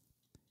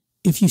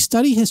if you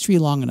study history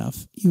long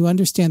enough, you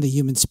understand the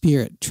human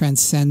spirit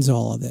transcends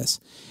all of this.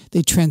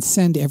 They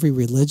transcend every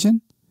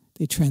religion.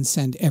 They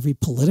transcend every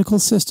political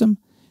system.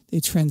 They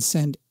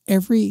transcend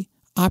every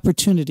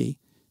opportunity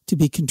to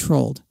be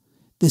controlled.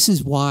 This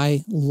is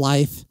why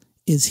life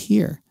is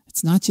here.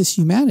 It's not just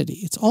humanity.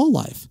 It's all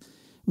life.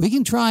 We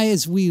can try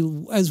as we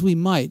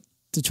might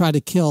to try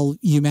to kill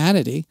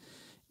humanity.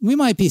 We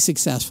might be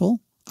successful.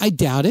 I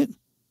doubt it.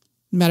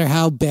 No matter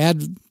how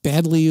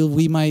badly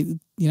we might,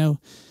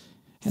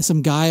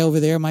 some guy over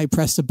there might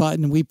press the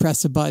button and we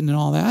press the button and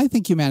all that. I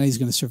think humanity is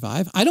going to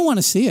survive. I don't want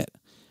to see it.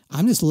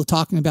 I'm just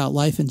talking about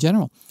life in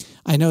general.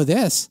 I know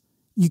this.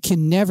 You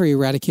can never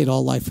eradicate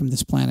all life from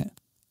this planet.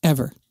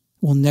 Ever.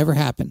 It will never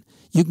happen.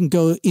 You can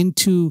go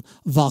into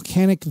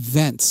volcanic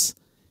vents,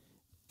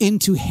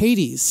 into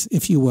Hades,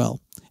 if you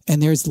will,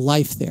 and there's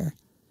life there.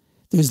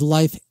 There's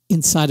life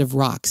inside of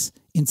rocks,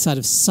 inside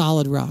of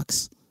solid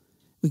rocks.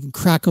 We can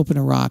crack open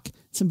a rock.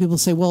 Some people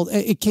say, well,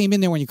 it came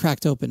in there when you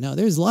cracked open. No,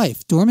 there's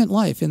life, dormant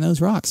life in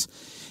those rocks.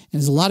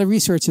 And there's a lot of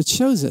research that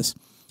shows this.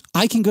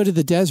 I can go to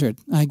the desert.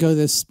 I go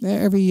this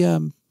every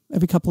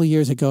couple of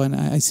years I go and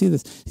I see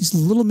these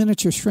little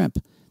miniature shrimp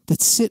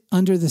that sit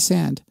under the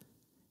sand.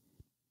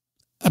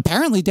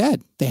 Apparently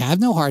dead. They have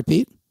no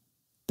heartbeat.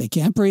 They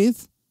can't breathe.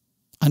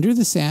 Under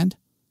the sand.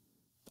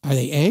 Are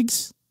they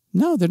eggs?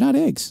 No, they're not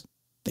eggs.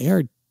 They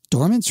are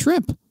dormant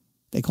shrimp.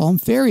 They call them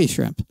fairy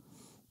shrimp.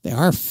 They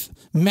are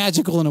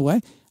magical in a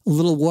way. A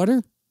little water,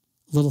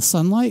 a little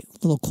sunlight,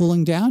 a little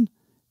cooling down.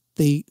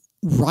 They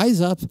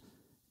rise up,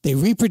 they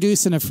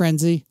reproduce in a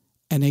frenzy,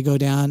 and they go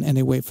down and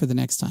they wait for the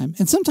next time.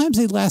 And sometimes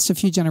they last a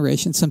few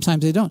generations.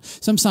 Sometimes they don't.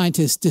 Some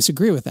scientists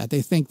disagree with that.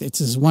 They think it's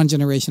just one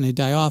generation, they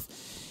die off.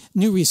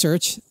 New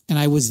research, and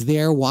I was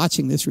there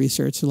watching this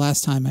research the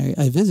last time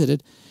I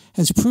visited,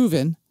 has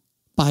proven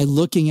by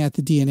looking at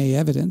the DNA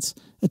evidence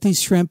that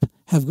these shrimp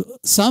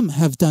some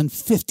have done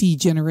 50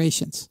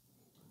 generations.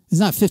 It's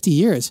not 50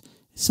 years.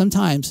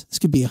 Sometimes this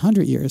could be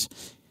 100 years.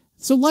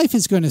 So life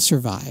is going to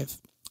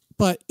survive.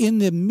 But in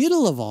the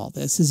middle of all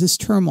this is this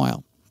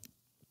turmoil.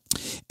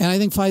 And I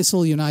think,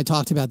 Faisal, you and I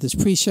talked about this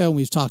pre-show, and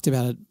we've talked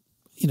about it,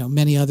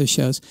 many other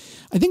shows.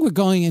 I think we're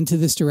going into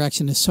this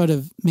direction to sort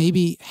of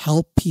maybe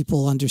help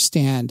people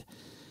understand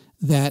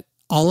that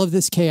all of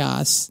this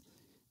chaos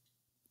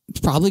is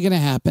probably going to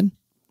happen.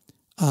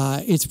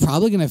 It's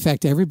probably going to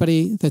affect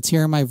everybody that's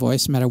hearing my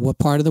voice, no matter what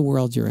part of the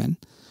world you're in.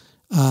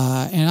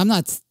 And I'm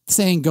not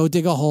saying go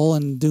dig a hole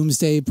and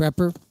doomsday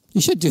prepper.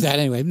 You should do that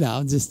anyway. No,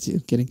 I'm just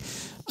kidding.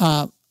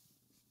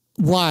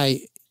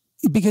 Why?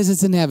 Because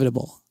it's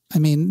inevitable. I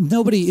mean,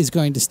 nobody is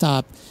going to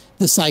stop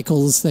the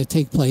cycles that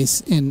take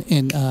place in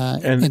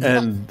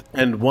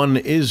and one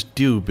is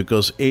due,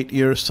 because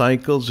 8-year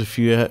cycles. If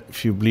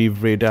you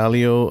believe Ray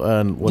Dalio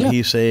and what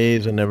he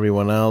says and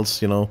everyone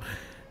else,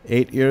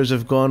 8 years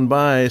have gone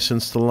by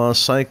since the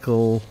last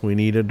cycle. We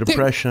need a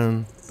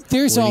depression.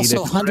 There's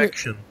also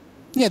 100.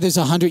 Yeah, there's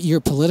a 100-year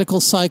political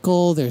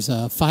cycle. There's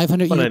a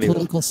 500-year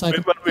political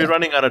cycle. But we're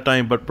running out of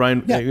time. But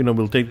Brian,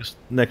 we'll take this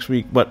next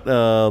week. But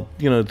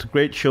it's a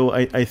great show.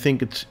 I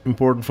think it's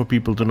important for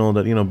people to know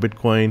that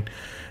Bitcoin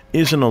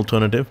is an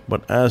alternative.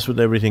 But as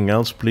with everything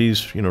else,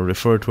 please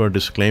refer to our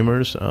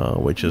disclaimers,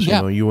 which is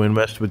you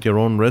invest with your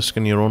own risk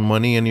and your own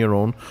money and your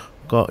own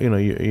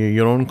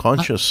your own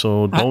conscience.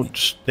 So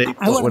don't take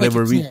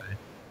whatever we say.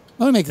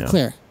 I want to make it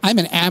clear.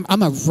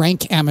 I'm a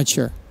rank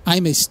amateur.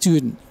 I'm a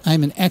student.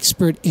 I'm an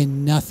expert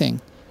in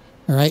nothing.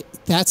 All right?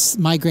 That's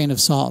my grain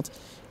of salt.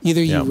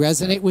 Either you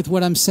resonate with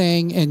what I'm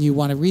saying and you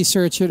want to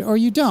research it, or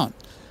you don't.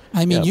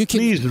 I mean, you can...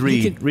 Please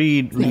read.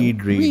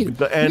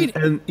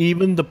 And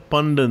even the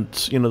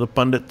pundits, the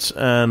pundits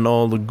and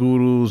all the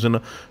gurus,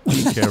 and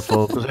be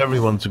careful, because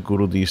everyone's a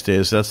guru these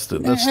days. That's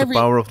the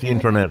power of the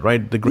internet,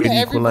 right? The great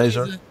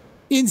equalizer.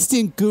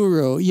 Instant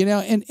guru,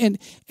 and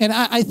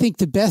I think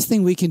the best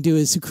thing we can do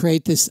is to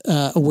create this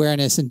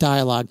awareness and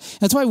dialogue.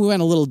 That's why we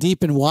went a little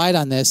deep and wide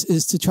on this,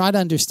 is to try to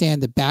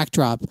understand the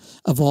backdrop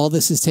of all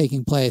this is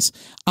taking place.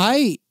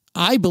 I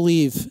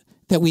believe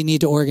that we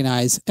need to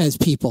organize as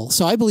people.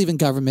 So I believe in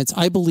governments.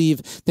 I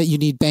believe that you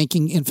need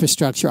banking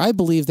infrastructure. I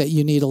believe that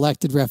you need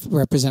elected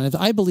representatives.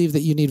 I believe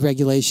that you need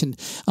regulation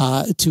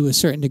to a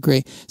certain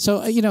degree. So,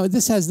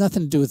 this has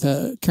nothing to do with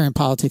current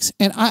politics.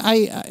 And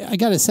I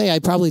got to say, I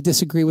probably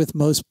disagree with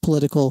most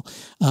political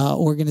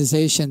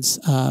organizations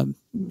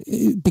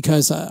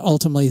because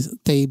ultimately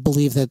they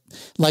believe that,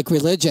 like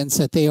religions,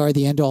 that they are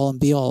the end-all and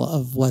be-all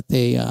of what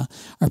they are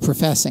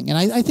professing. And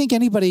I think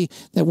anybody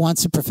that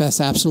wants to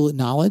profess absolute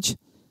knowledge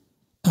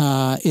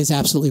is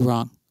absolutely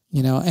wrong,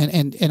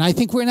 and I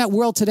think we're in that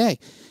world today.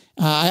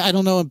 I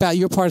don't know about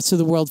your parts of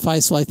the world,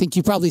 Faisal. I think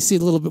you probably see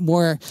it a little bit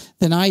more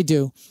than I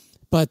do,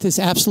 but this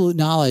absolute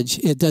knowledge,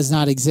 it does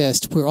not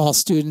exist. We're all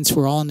students.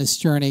 We're all on this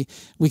journey.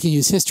 We can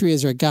use history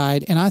as our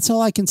guide, and that's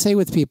all I can say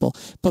with people.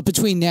 But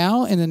between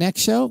now and the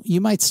next show,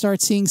 you might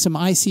start seeing some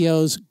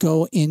ICOs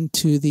go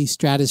into the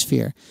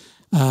stratosphere.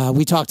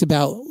 We talked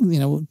about,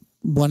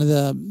 one of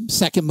the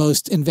second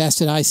most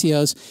invested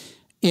ICOs.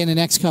 in the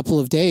next couple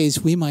of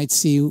days, we might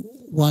see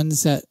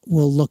ones that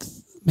will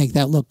make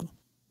that look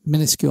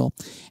minuscule.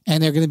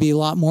 And there are going to be a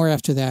lot more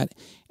after that.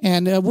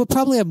 And we'll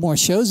probably have more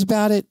shows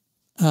about it.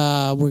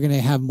 We're going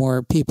to have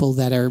more people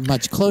that are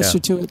much closer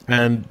to it.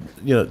 And,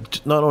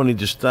 not only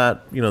just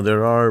that,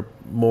 there are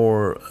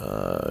more,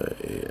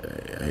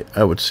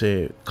 I would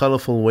say,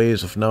 colorful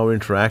ways of now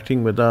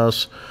interacting with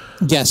us.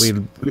 Yes.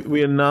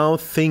 We are now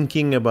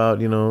thinking about,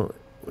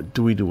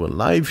 do we do a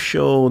live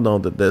show now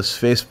that there's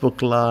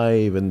Facebook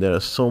Live and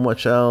there's so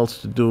much else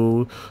to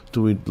do?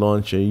 Do we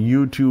launch a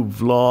YouTube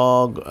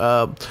vlog?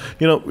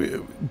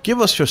 Give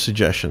us your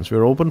suggestions.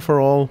 We're open for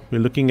all. We're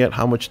looking at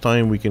how much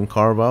time we can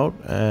carve out.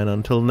 And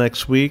until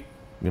next week,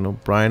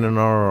 Brian and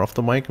I are off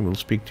the mic, and we'll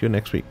speak to you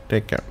next week.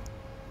 Take care.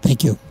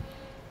 Thank you.